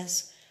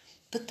says,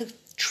 but the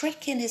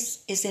trick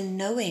is in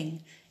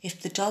knowing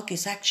if the dog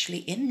is actually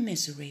in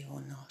misery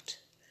or not.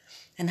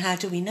 And how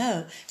do we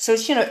know? So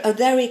it's, a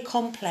very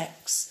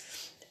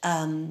complex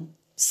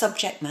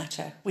subject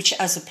matter, which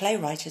as a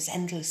playwright is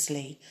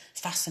endlessly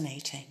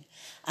fascinating.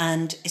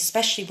 And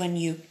especially when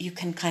you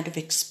can kind of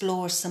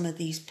explore some of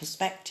these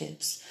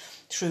perspectives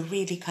through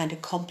really kind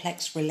of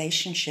complex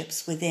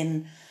relationships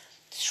within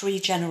 3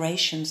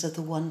 generations of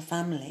the one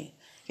family.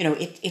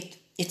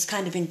 It's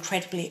kind of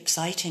incredibly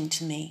exciting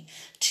to me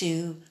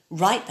to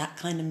write that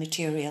kind of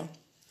material.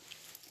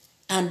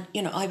 And,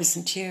 I was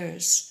in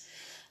tears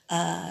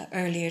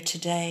earlier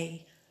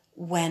today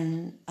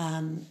when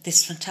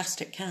this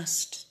fantastic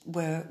cast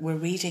were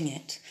reading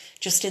it,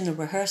 just in the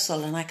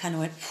rehearsal, and I kind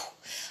of went,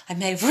 I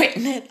may have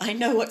written it, I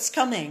know what's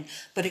coming,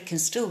 but it can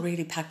still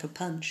really pack a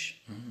punch.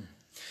 Mm.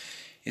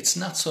 It's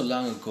not so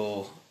long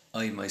ago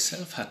I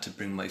myself had to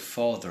bring my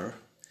father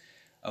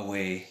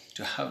away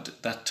to have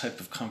that type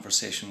of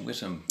conversation with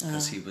him,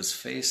 because he was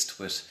faced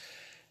with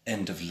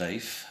end of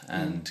life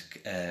and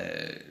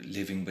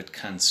living with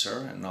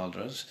cancer and all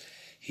that.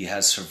 He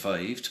has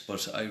survived,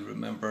 but I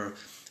remember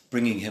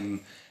bringing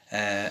him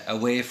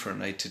away for a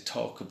night to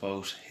talk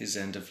about his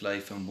end of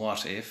life and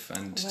what if,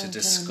 and to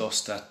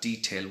discuss that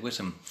detail with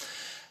him.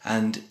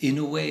 And in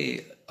a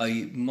way,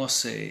 I must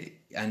say,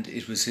 and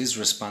it was his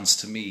response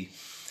to me,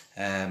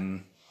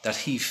 that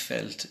he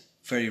felt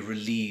very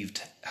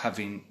relieved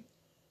having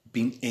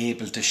been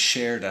able to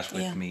share that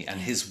with me, and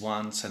his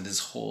wants and his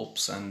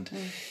hopes, and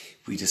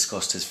we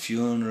discussed his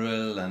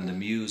funeral and the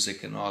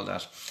music and all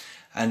that.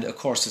 And of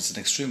course it's an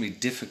extremely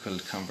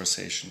difficult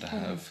conversation to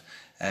have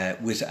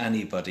with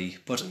anybody,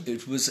 but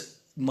it was,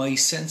 my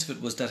sense of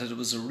it was that it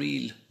was a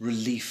real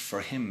relief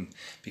for him,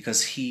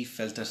 because he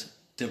felt that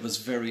there was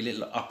very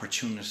little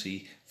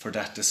opportunity for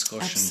that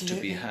discussion to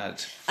be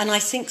had. And I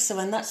think so,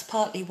 and that's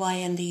partly why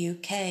in the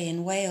UK,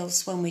 in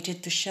Wales, when we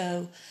did the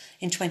show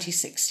in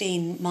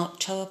 2016, Mark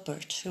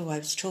Tobert, who I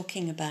was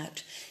talking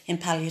about in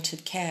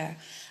palliative care,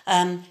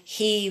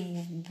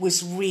 he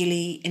was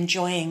really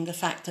enjoying the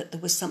fact that there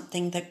was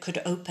something that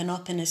could open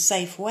up in a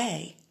safe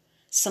way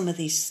some of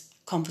these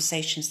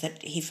conversations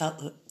that he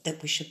felt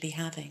that we should be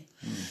having.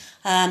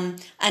 And,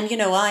 you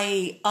know,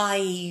 I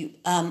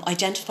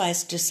identify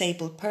as a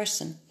disabled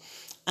person,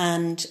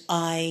 and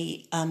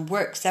I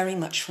work very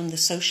much from the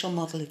social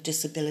model of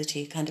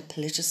disability, kind of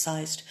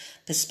politicised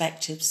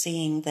perspective,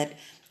 seeing that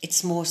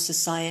it's more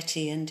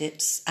society and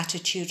it's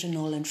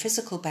attitudinal and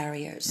physical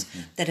barriers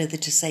that are the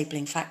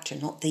disabling factor,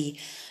 not the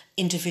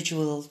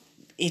individual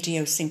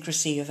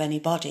idiosyncrasy of any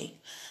body,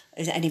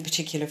 any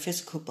particular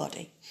physical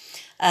body.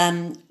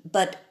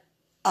 But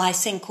I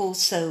think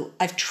also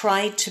I've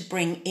tried to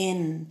bring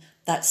in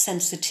that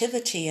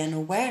sensitivity and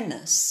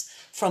awareness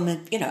from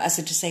a, you know, as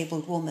a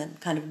disabled woman,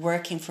 kind of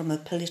working from a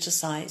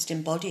politicized,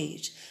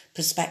 embodied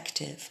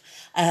perspective,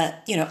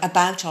 you know,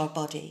 about our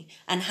body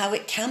and how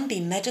it can be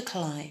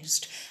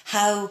medicalized,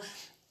 how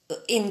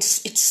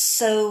it's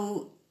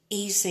so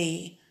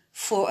easy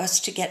for us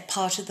to get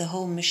part of the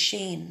whole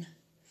machine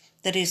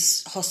that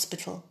is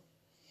hospital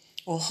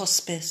or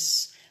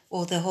hospice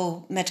or the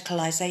whole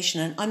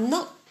medicalization. And I'm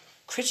not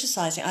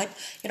criticizing.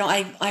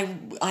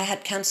 I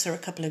had cancer a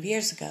couple of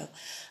years ago,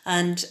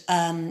 and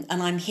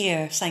I'm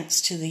here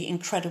thanks to the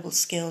incredible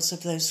skills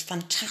of those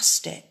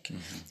fantastic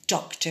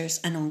doctors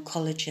and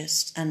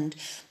oncologists and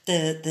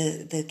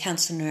the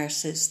cancer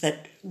nurses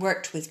that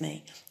worked with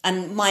me.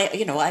 And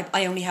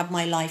I only have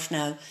my life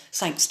now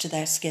thanks to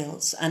their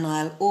skills, and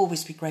I'll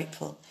always be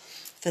grateful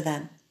for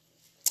them,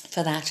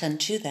 for that, and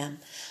to them.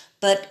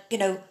 But you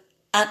know,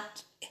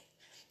 at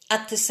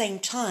the same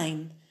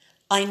time,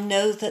 I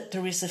know that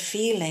there is a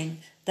feeling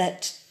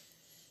that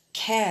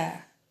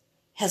care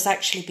has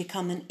actually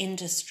become an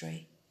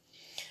industry.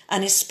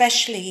 And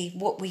especially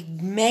what we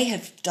may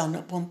have done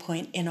at one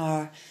point in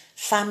our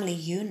family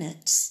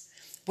units,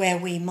 where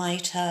we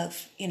might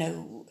have, you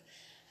know,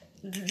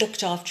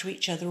 looked after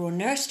each other or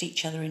nursed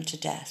each other into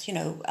death. You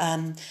know,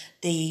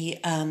 the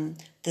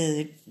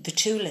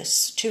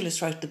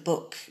Toulis wrote the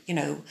book, you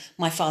know,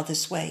 My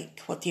Father's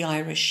Wake, What the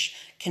Irish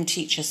Can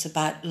Teach Us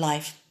About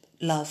Life,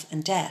 Love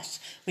and Death,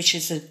 which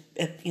is a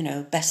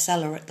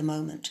bestseller at the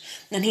moment.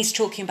 And he's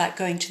talking about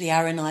going to the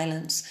Aran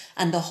Islands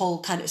and the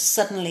whole kind of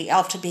suddenly,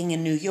 after being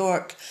in New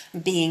York,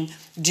 being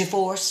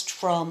divorced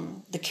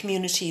from the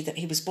community that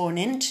he was born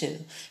into,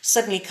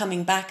 suddenly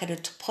coming back at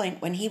a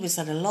point when he was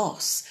at a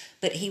loss.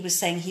 But he was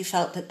saying he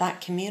felt that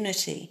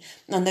community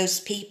and those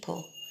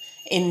people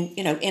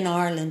in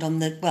Ireland on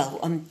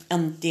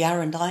the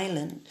Aran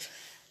Island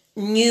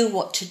knew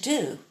what to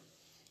do.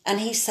 And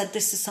he said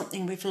this is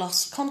something we've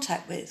lost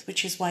contact with,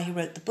 which is why he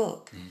wrote the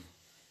book.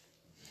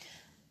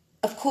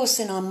 Of course,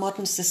 in our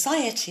modern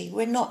society,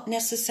 we're not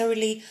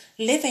necessarily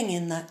living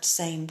in that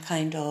same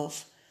kind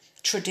of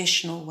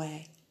traditional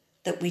way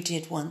that we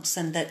did once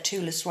and that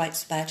Toulis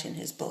writes about in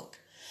his book.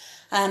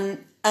 And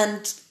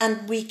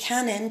we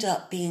can end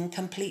up being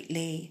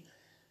completely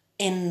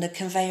in the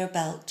conveyor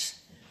belt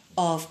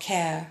of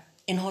care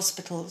in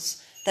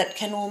hospitals that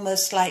can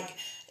almost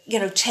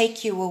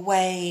take you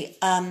away.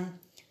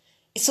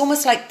 It's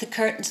almost like the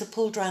curtains are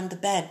pulled around the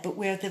bed, but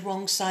we're the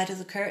wrong side of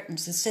the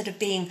curtains. Instead of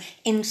being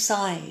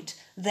inside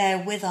there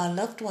with our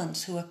loved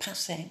ones who are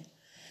passing,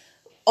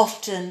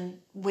 often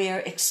we're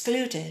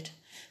excluded.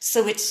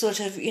 So it's sort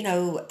of,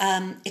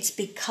 it's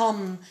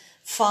become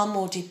far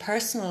more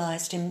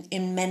depersonalized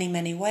in many,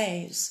 many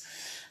ways.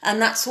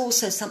 And that's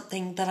also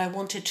something that I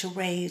wanted to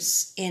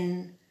raise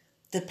in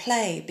the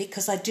play,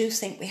 because I do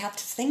think we have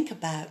to think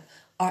about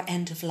our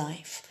end of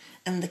life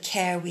and the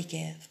care we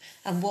give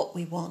and what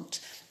we want.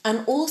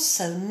 And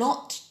also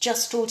not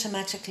just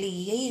automatically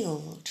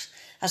yield,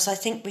 as I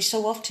think we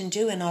so often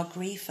do in our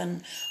grief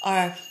and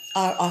our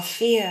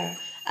fear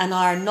and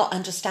our not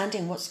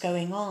understanding what's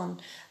going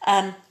on.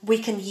 We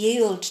can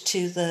yield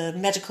to the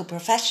medical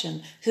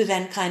profession, who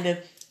then kind of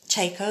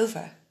take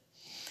over.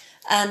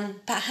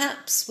 And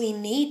perhaps we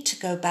need to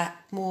go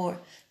back more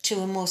to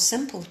a more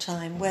simple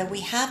time where we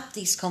have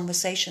these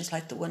conversations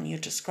like the one you're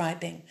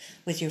describing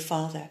with your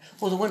father,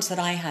 or the ones that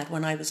I had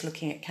when I was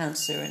looking at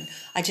cancer and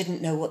I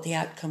didn't know what the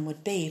outcome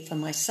would be for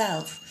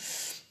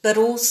myself. But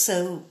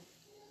also,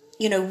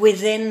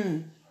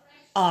 within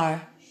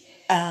our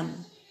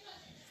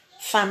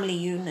family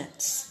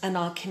units and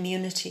our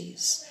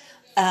communities,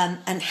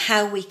 and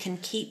how we can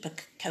keep a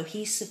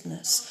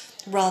cohesiveness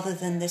rather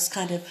than this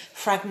kind of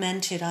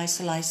fragmented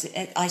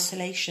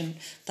isolation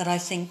that I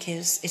think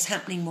is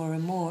happening more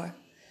and more.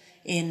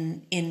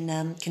 in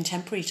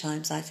contemporary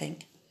times, I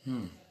think.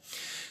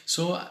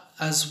 So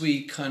as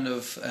we kind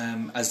of,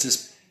 as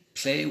this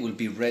play will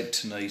be read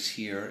tonight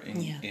here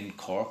in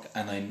Cork,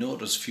 and I know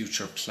there's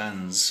future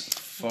plans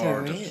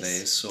for the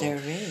play. So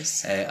there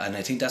is. And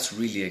I think that's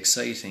really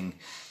exciting.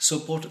 So,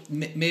 but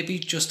maybe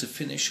just to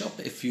finish up,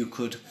 if you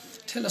could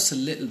tell us a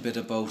little bit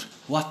about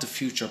what the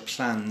future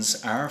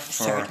plans are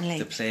for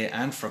the play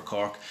and for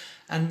Cork,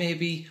 and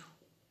maybe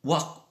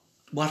what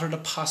are the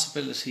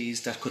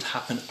possibilities that could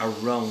happen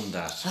around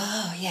that?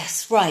 Oh,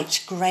 yes,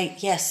 right, great,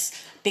 yes.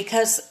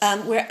 Because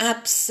we're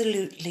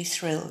absolutely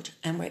thrilled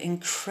and we're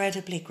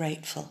incredibly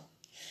grateful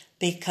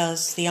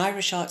because the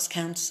Irish Arts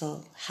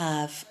Council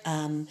have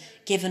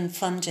given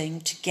funding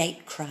to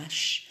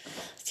Gatecrash,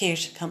 a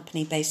theatre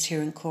company based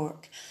here in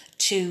Cork,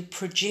 to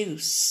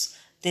produce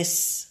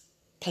this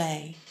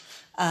play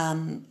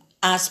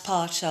as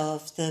part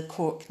of the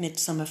Cork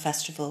Midsummer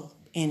Festival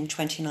in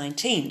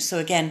 2019. So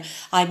again,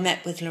 I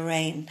met with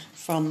Lorraine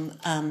from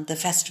the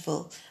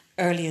festival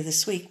earlier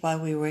this week while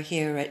we were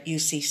here at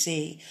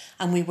UCC,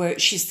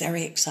 and she's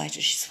very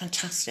excited. She's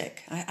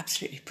fantastic,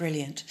 absolutely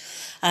brilliant.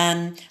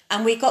 And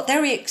we got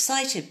very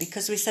excited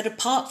because we said,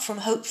 apart from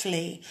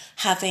hopefully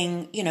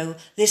having,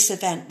 this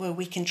event where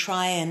we can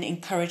try and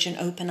encourage and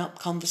open up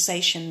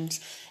conversations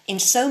in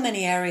so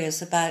many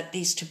areas about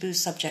these taboo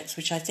subjects,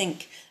 which I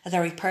think are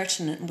very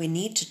pertinent and we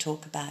need to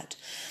talk about,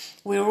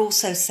 we're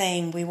also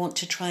saying we want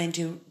to try and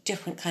do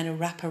different kind of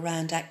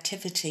wraparound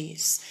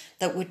activities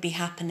that would be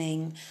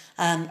happening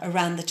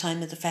around the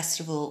time of the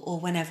festival or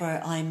whenever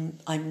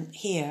I'm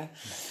here.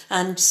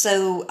 And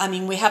so, I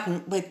mean,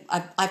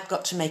 I've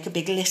got to make a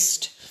big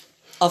list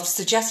of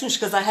suggestions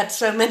because I had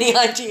so many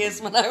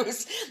ideas when I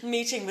was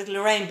meeting with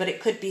Lorraine, but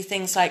it could be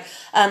things like,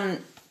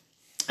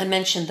 I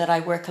mentioned that I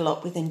work a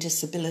lot within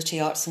disability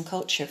arts and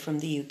culture from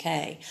the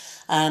UK,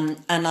 and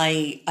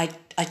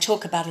I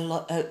talk about a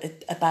lot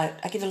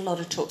I give a lot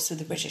of talks to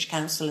the British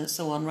Council and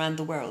so on around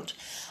the world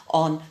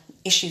on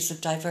issues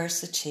of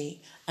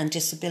diversity and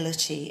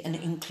disability and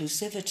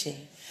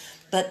inclusivity.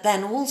 But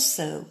then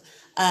also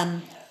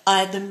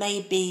there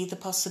may be the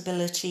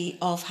possibility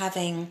of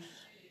having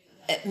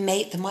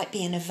there might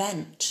be an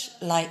event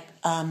like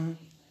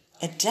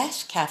a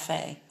death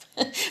cafe.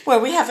 Where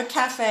we have a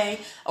cafe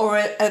or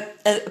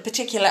a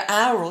particular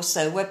hour or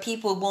so where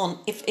people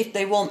want, if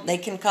they want, they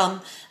can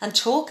come and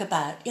talk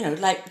about,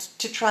 like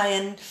to try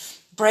and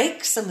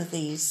break some of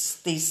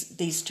these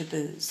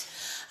taboos.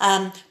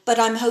 But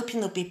I'm hoping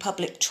there'll be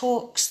public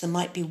talks, there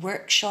might be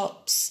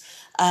workshops,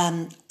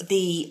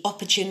 the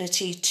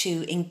opportunity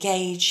to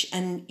engage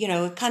and,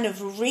 kind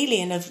of really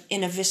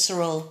in a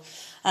visceral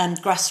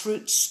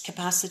grassroots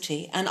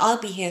capacity. And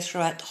I'll be here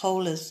throughout the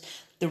whole of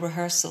the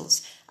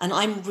rehearsals. And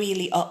I'm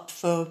really up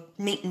for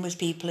meeting with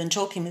people and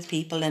talking with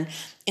people and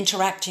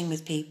interacting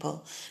with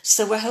people.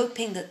 So we're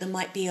hoping that there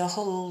might be a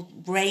whole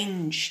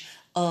range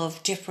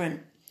of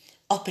different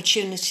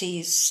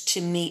opportunities to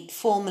meet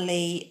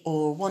formally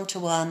or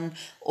one-to-one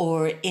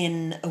or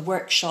in a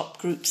workshop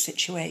group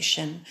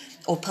situation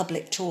or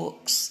public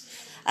talks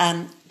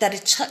that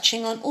are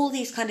touching on all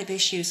these kind of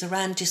issues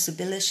around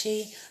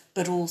disability,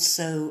 but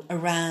also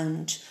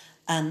around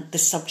the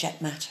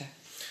subject matter.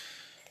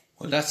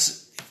 Well,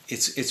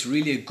 it's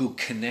really a good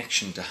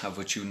connection to have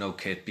with you now,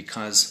 Kate,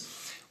 because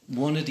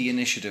one of the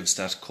initiatives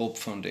that Cope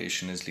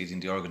Foundation is leading,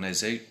 the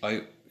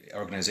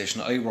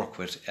organisation I work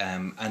with,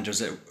 and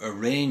there's a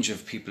range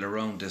of people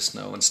around this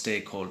now and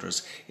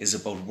stakeholders, is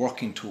about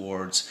working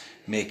towards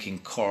making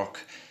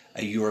Cork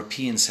a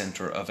European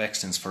Centre of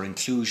Excellence for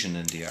Inclusion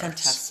in the Arts.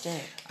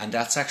 Fantastic. And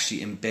that's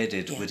actually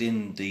embedded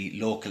within the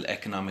local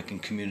economic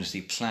and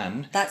community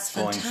plan. That's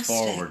going fantastic.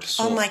 Forward.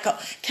 So, oh my God.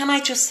 Can I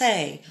just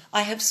say,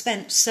 I have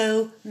spent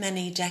so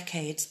many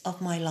decades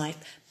of my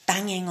life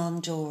banging on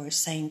doors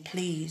saying,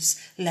 please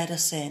let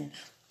us in.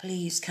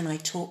 Please, can I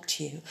talk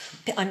to you?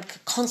 I'm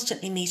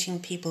constantly meeting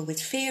people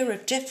with fear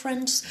of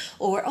difference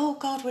or, oh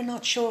God, we're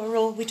not sure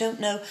or we don't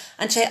know.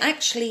 And to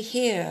actually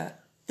hear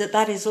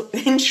that is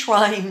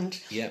enshrined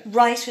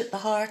right at the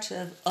heart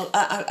of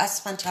that's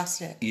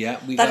fantastic. Yeah,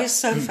 that is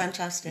so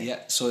fantastic. Yeah,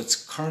 so it's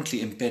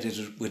currently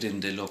embedded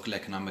within the local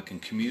economic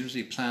and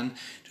community plan.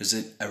 There's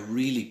a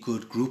really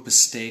good group of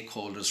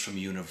stakeholders from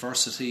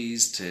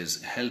universities to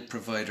health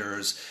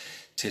providers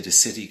to the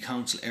city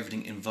council,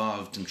 everything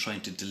involved in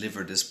trying to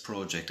deliver this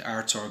project,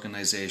 arts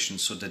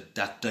organisations, so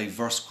that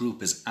diverse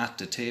group is at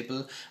the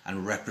table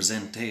and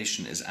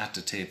representation is at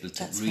the table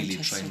to really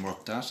try and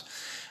work that.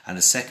 And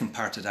the second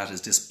part of that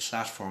is this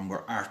platform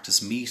where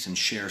artists meet and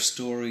share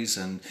stories.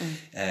 And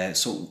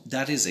so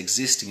that is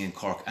existing in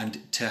Cork.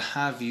 And to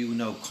have you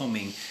now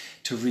coming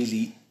to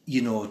really,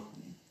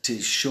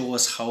 to show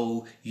us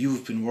how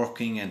you've been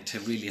working and to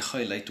really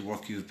highlight the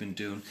work you've been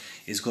doing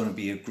is going to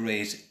be a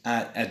great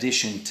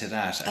addition to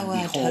that. And we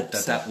hope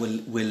that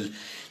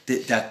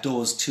that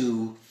those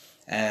two,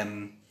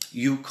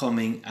 you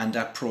coming and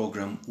that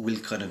programme will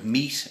kind of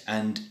meet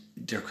and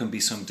there can be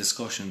some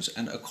discussions.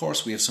 And of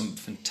course we have some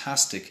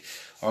fantastic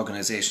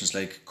organisations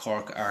like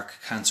Cork Arc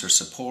Cancer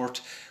Support,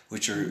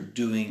 which are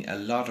doing a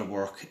lot of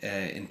work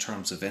in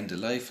terms of end of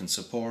life and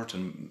support,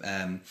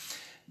 and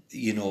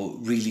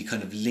really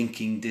kind of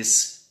linking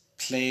this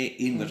play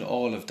in with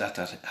all of that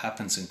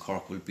happens in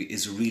Cork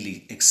is a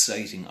really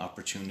exciting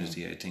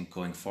opportunity, I think,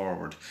 going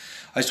forward.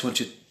 I just want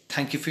to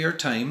thank you for your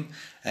time.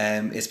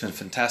 It's been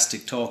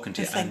fantastic talking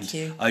to you. Thank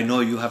you. I know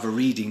you have a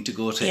reading to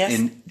go to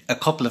in a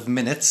couple of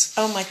minutes.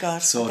 Oh my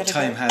God. So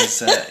time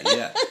has,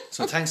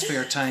 So thanks for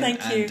your time.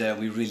 And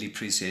we really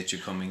appreciate you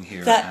coming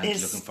here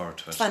and looking forward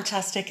to it.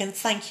 Fantastic. And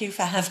thank you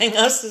for having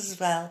us as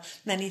well.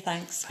 Many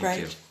thanks.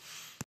 Thank you.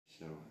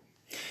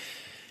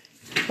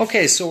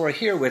 Okay, so we're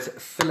here with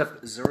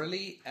Philip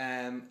Zurilli,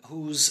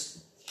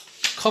 who's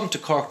come to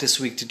Cork this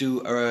week to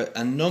do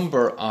a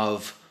number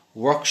of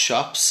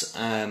workshops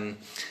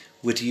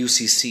with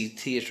UCC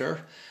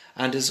Theatre,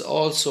 and is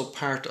also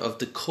part of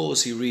the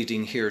Cozy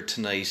Reading here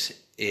tonight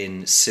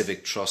in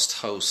Civic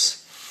Trust House.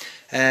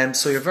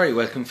 So you're very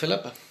welcome,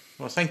 Philip.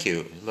 Well, thank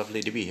you.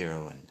 Lovely to be here,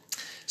 Owen.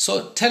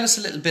 So tell us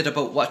a little bit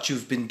about what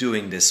you've been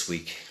doing this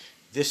week.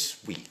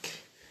 This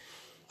week,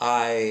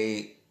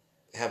 I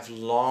have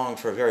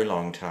for a very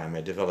long time,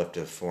 I developed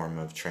a form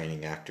of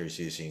training actors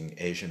using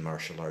Asian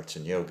martial arts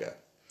and yoga.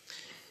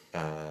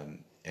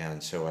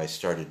 And so I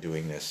started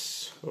doing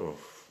this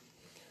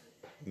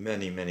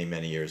many, many,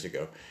 many years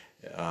ago.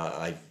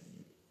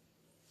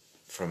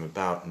 From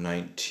about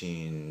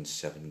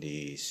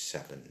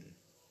 1977.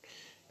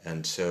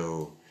 And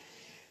so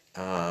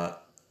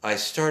I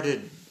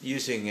started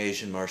using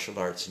Asian martial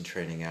arts and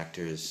training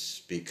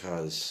actors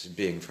because,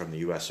 being from the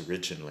US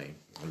originally,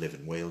 I live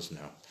in Wales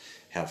now,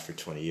 have for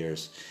 20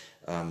 years,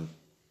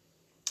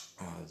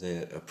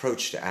 the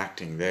approach to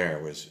acting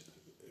there was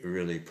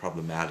really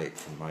problematic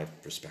from my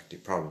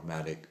perspective,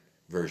 problematic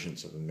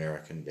versions of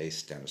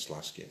American-based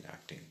Stanislavskian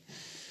acting,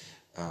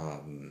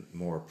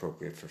 more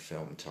appropriate for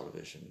film and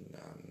television,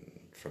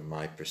 from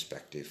my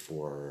perspective,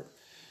 for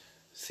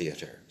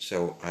theatre.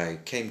 So I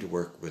came to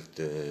work with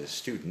the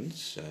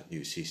students at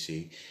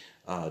UCC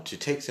to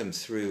take them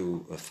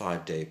through a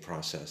 5-day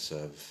process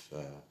of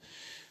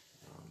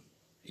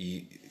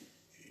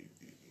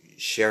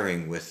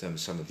sharing with them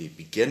some of the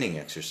beginning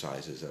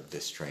exercises of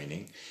this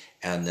training,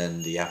 and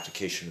then the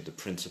application of the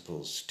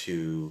principles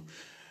to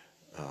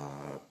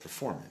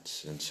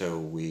performance. And so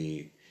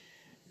we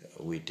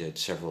did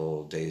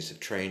several days of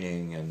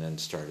training and then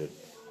started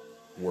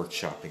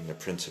workshopping the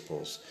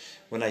principles.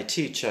 When I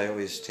teach, I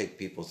always take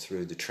people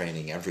through the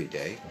training every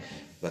day,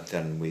 but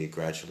then we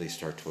gradually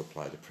start to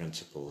apply the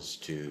principles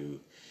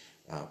to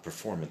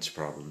performance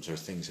problems or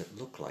things that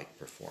look like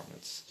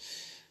performance.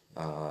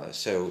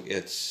 So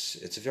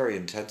it's a very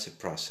intensive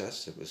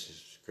process. It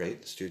was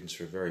great. The students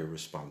were very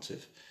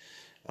responsive.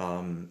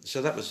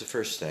 So that was the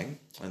first thing.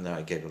 And then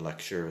I gave a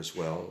lecture as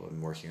well.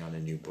 I'm working on a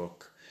new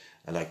book.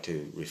 I like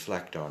to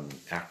reflect on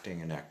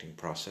acting and acting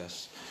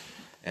process.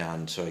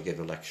 And so I gave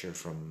a lecture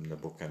from the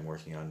book I'm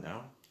working on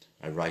now.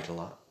 I write a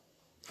lot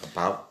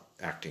about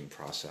acting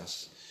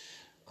process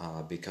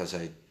because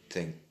I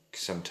think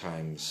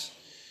sometimes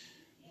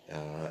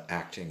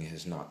acting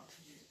is not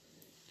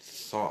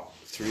thought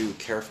through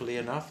carefully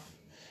enough.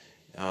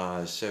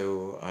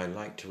 So I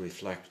like to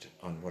reflect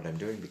on what I'm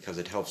doing because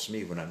it helps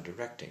me when I'm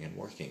directing and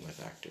working with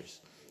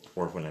actors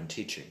or when I'm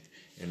teaching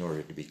in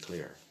order to be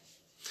clear.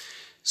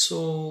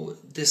 So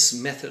this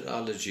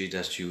methodology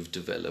that you've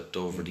developed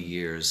over the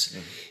years,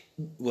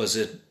 was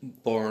it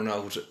born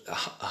out?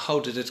 How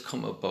did it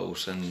come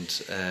about, and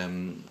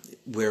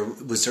where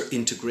was there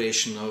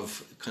integration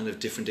of kind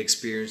of different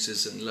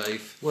experiences in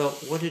life? Well,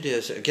 what it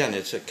is, again,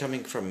 it's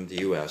coming from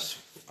the U.S.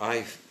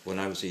 When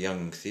I was a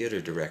young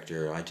theater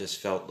director, I just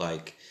felt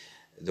like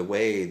the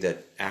way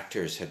that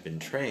actors had been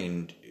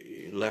trained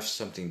left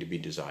something to be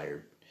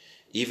desired.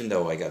 Even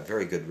though I got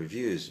very good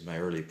reviews in my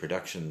early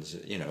productions,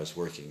 I was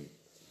working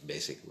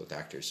basically with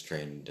actors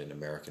trained in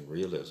American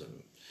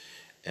realism.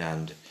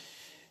 And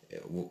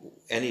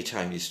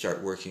anytime you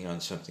start working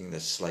on something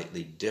that's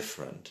slightly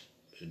different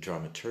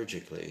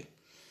dramaturgically,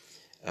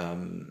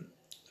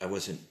 I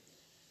wasn't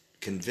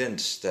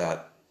convinced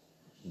that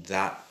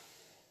that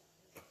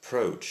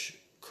approach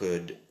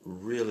could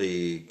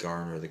really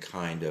garner the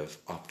kind of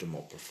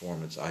optimal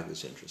performance I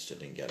was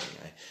interested in getting.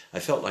 I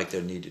felt like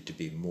there needed to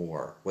be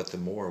more. What the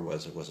more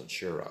was, I wasn't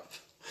sure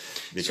of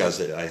because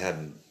I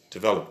hadn't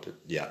developed it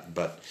yet.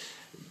 But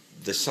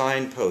the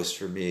signpost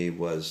for me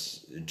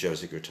was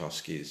Joseph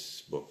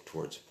Grotowski's book,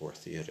 Towards a Poor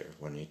Theater,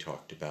 when he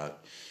talked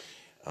about,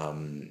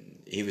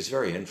 he was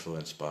very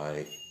influenced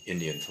by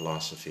Indian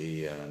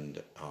philosophy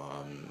and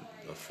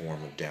a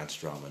form of dance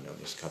drama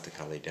known as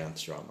Kathakali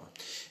dance drama.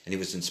 And he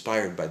was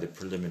inspired by the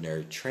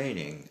preliminary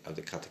training of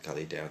the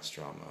Kathakali dance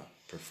drama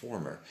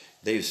performer.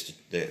 They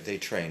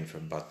trained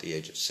from about the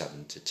age of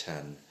 7 to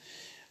 10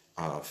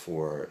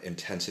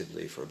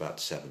 intensively for about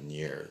 7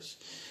 years.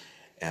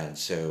 And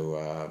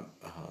so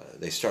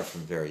they start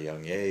from a very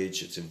young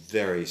age. It's a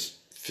very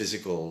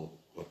physical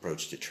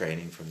approach to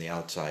training from the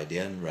outside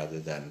in rather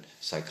than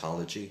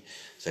psychology.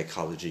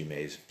 Psychology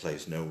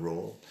plays no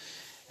role.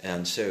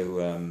 And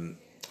so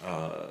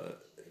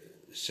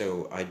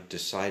I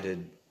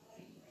decided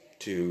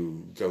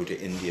to go to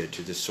India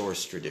to the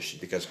source tradition,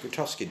 because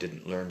Grotowski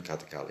didn't learn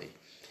Kathakali.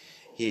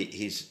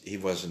 He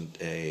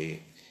wasn't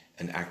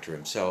an actor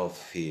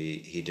himself.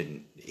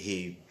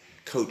 He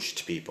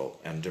coached people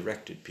and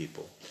directed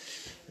people.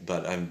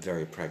 But I'm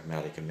very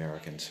pragmatic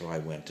American, so I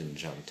went and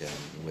jumped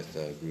in with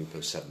a group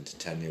of 7 to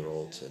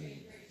 10-year-olds in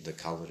the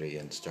Kalari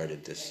and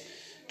started this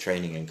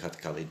training in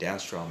Kathakali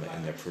dance drama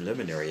and their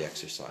preliminary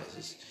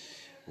exercises,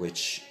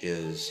 which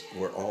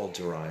were all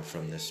derived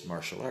from this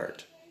martial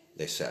art,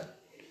 they said.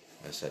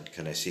 I said,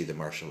 can I see the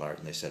martial art?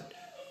 And they said,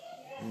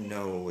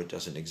 no, it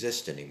doesn't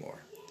exist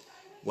anymore.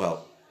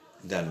 Well,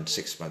 then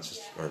 6 months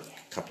or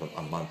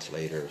a month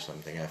later or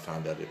something, I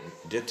found out it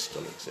did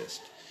still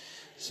exist.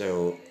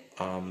 So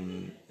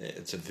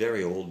it's a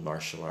very old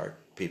martial art.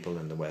 People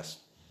in the West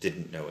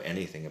didn't know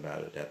anything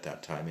about it at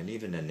that time, and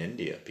even in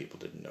India, people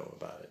didn't know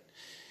about it.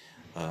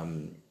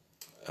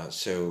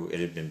 So it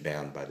had been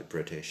banned by the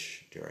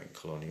British during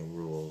colonial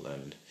rule,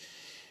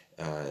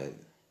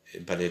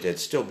 but it had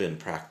still been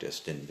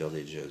practiced in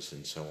villages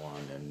and so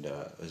on, and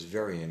it was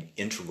very an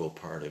integral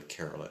part of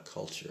Kerala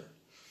culture.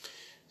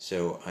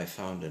 So I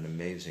found an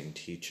amazing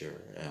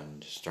teacher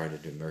and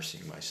started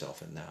immersing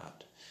myself in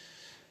that.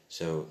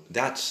 So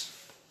that's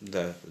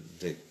the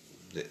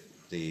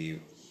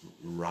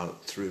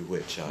route through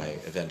which I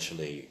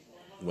eventually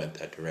went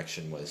that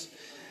direction, was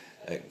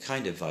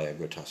kind of via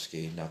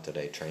Grotowski. Not that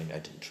I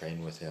didn't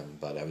train with him,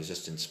 but I was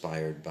just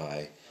inspired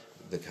by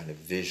the kind of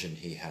vision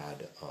he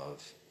had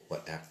of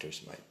what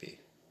actors might be.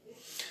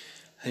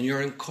 And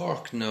you're in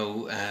Cork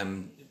now,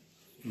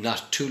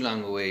 not too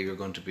long away. You're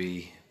going to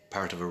be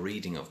part of a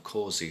reading of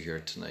Cozy here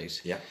tonight.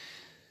 Yeah.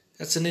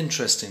 That's an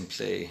interesting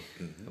play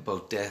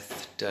about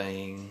death,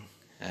 dying,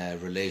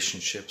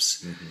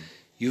 relationships.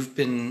 You've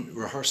been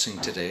rehearsing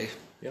today.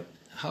 Yep.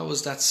 How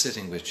is that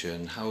sitting with you,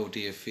 and how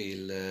do you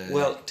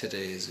feel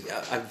today?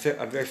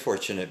 I'm very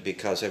fortunate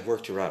because I've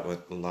worked a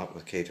lot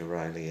with Kate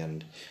O'Reilly,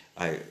 and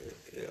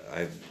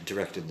I've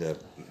directed the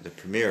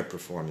premiere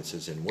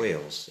performances in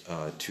Wales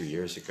 2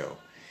 years ago,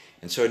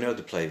 and so I know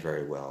the play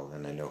very well,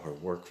 and I know her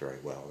work very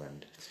well,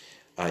 and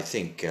I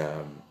think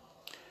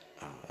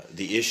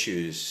the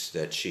issues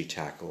that she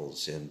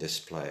tackles in this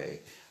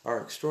play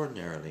are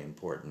extraordinarily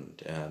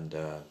important, and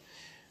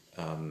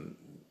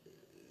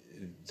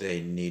they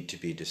need to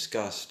be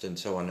discussed and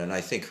so on. And I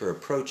think her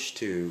approach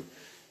to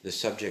the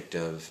subject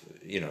of,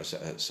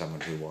 someone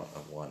who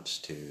wants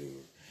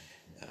to,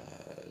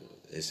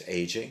 is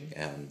aging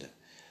and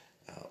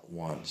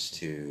wants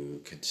to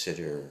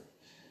consider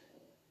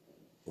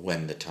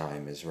when the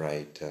time is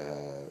right,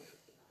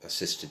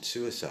 assisted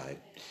suicide.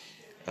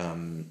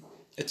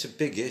 It's a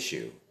big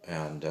issue,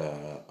 and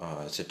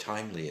it's a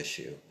timely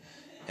issue,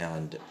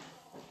 and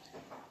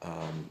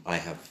I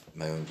have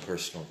my own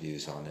personal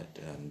views on it,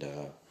 and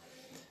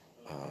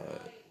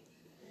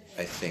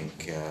I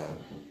think,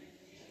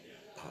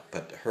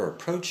 but her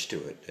approach to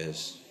it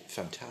is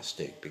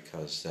fantastic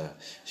because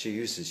she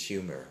uses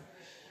humor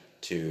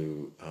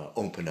to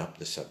open up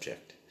the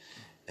subject,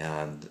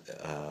 and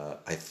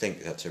I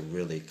think that's a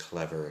really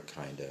clever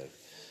kind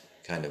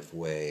of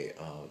way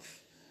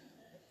of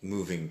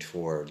moving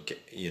toward,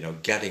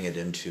 getting it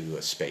into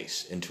a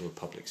space, into a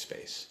public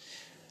space,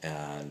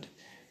 and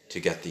to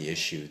get the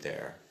issue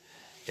there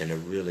in a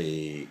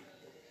really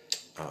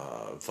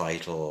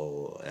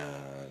vital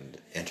and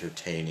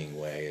entertaining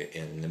way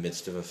in the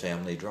midst of a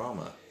family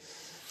drama.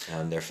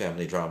 And they're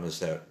family dramas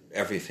that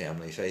every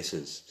family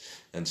faces.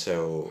 And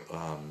so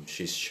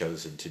she's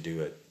chosen to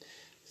do it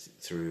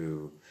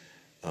through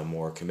a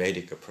more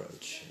comedic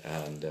approach,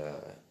 and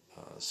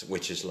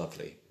which is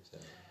lovely. So.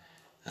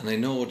 And I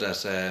know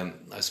that,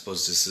 I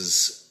suppose this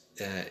is,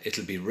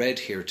 it'll be read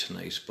here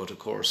tonight, but of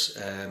course,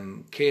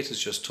 Kate has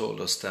just told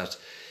us that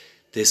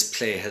this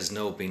play has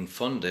now been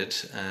funded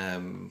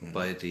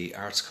by the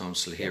Arts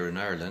Council here in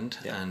Ireland,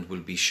 and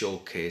will be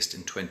showcased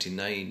in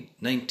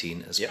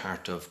 2019 as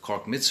part of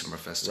Cork Midsummer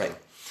Festival. Right.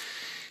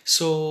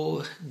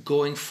 So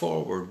going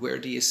forward, where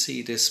do you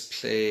see this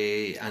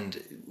play,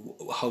 and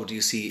how do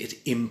you see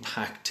it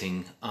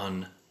impacting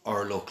on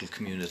our local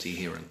community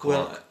here in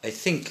Cork? Well, I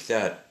think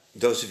that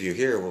those of you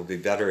here will be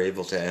better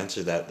able to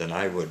answer that than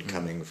I would,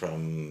 coming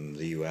from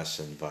the US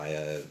and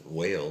via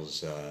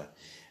Wales.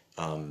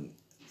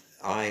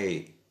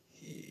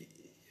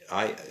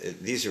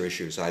 These are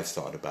issues I've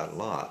thought about a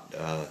lot.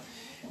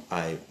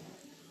 I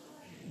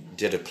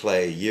did a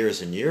play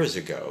years and years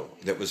ago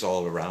that was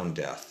all around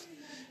death.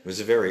 It was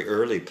a very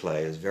early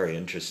play. It was a very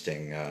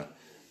interesting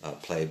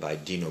play by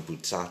Dino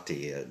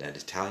Buzzati, an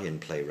Italian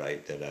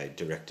playwright that I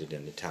directed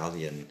in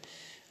Italian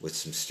with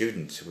some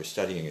students who were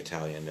studying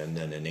Italian, and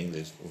then in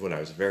English when I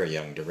was a very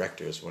young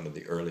director. It was one of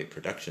the early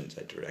productions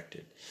I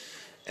directed.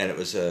 And it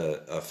was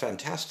a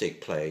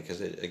fantastic play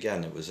because,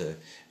 it was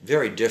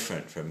very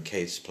different from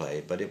Kate's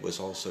play, but it was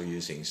also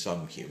using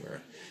some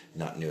humor,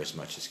 not near as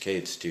much as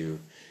Kate's, to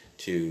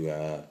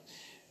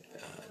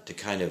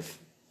kind of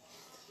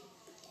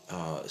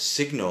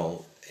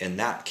signal. In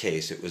that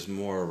case, it was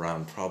more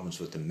around problems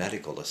with the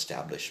medical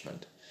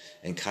establishment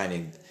and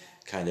kind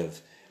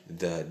of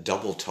the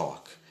double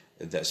talk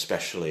that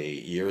especially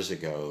years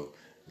ago,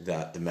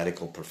 that the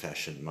medical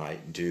profession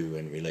might do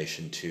in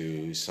relation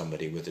to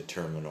somebody with a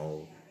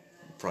terminal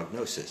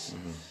prognosis,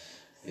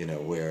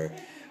 where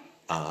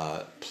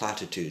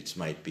platitudes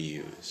might be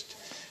used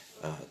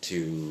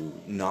to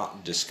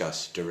not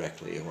discuss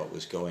directly what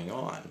was going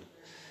on.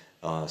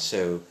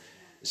 So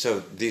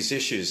these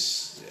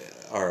issues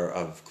are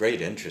of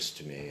great interest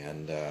to me,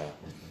 and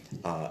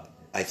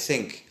I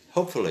think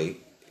hopefully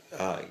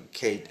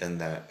Kate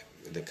and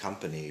the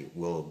company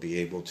will be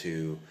able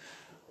to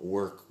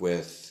work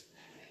with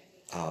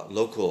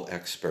local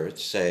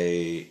experts,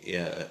 say,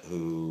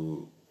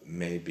 who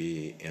may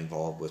be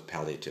involved with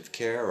palliative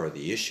care or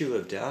the issue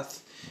of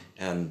death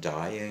and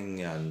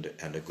dying and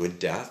a good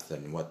death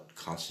and what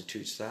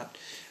constitutes that.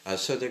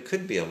 So there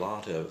could be a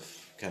lot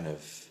of kind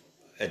of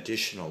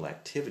additional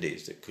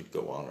activities that could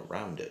go on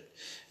around it.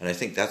 And I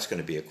think that's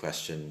going to be a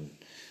question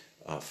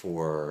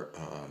for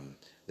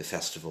the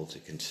festival to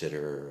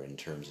consider in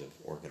terms of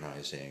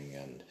organizing.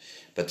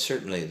 But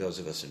certainly those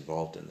of us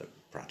involved in the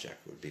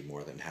project would be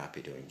more than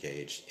happy to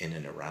engage in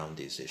and around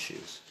these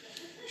issues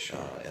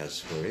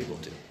as we're able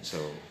to. So,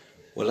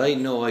 well, I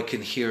know I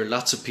can hear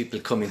lots of people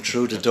coming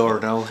through the door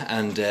now,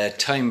 and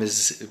time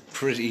is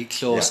pretty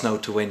close now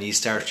to when you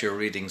start your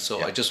reading.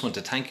 So I just want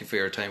to thank you for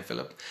your time,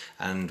 Philip,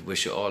 and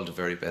wish you all the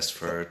very best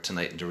for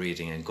tonight in the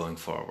reading and going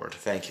forward.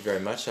 Thank you very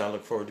much. I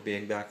look forward to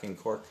being back in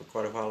Cork for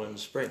quite a while in the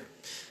spring.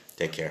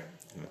 Take care.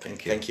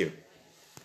 Thank you. Thank you.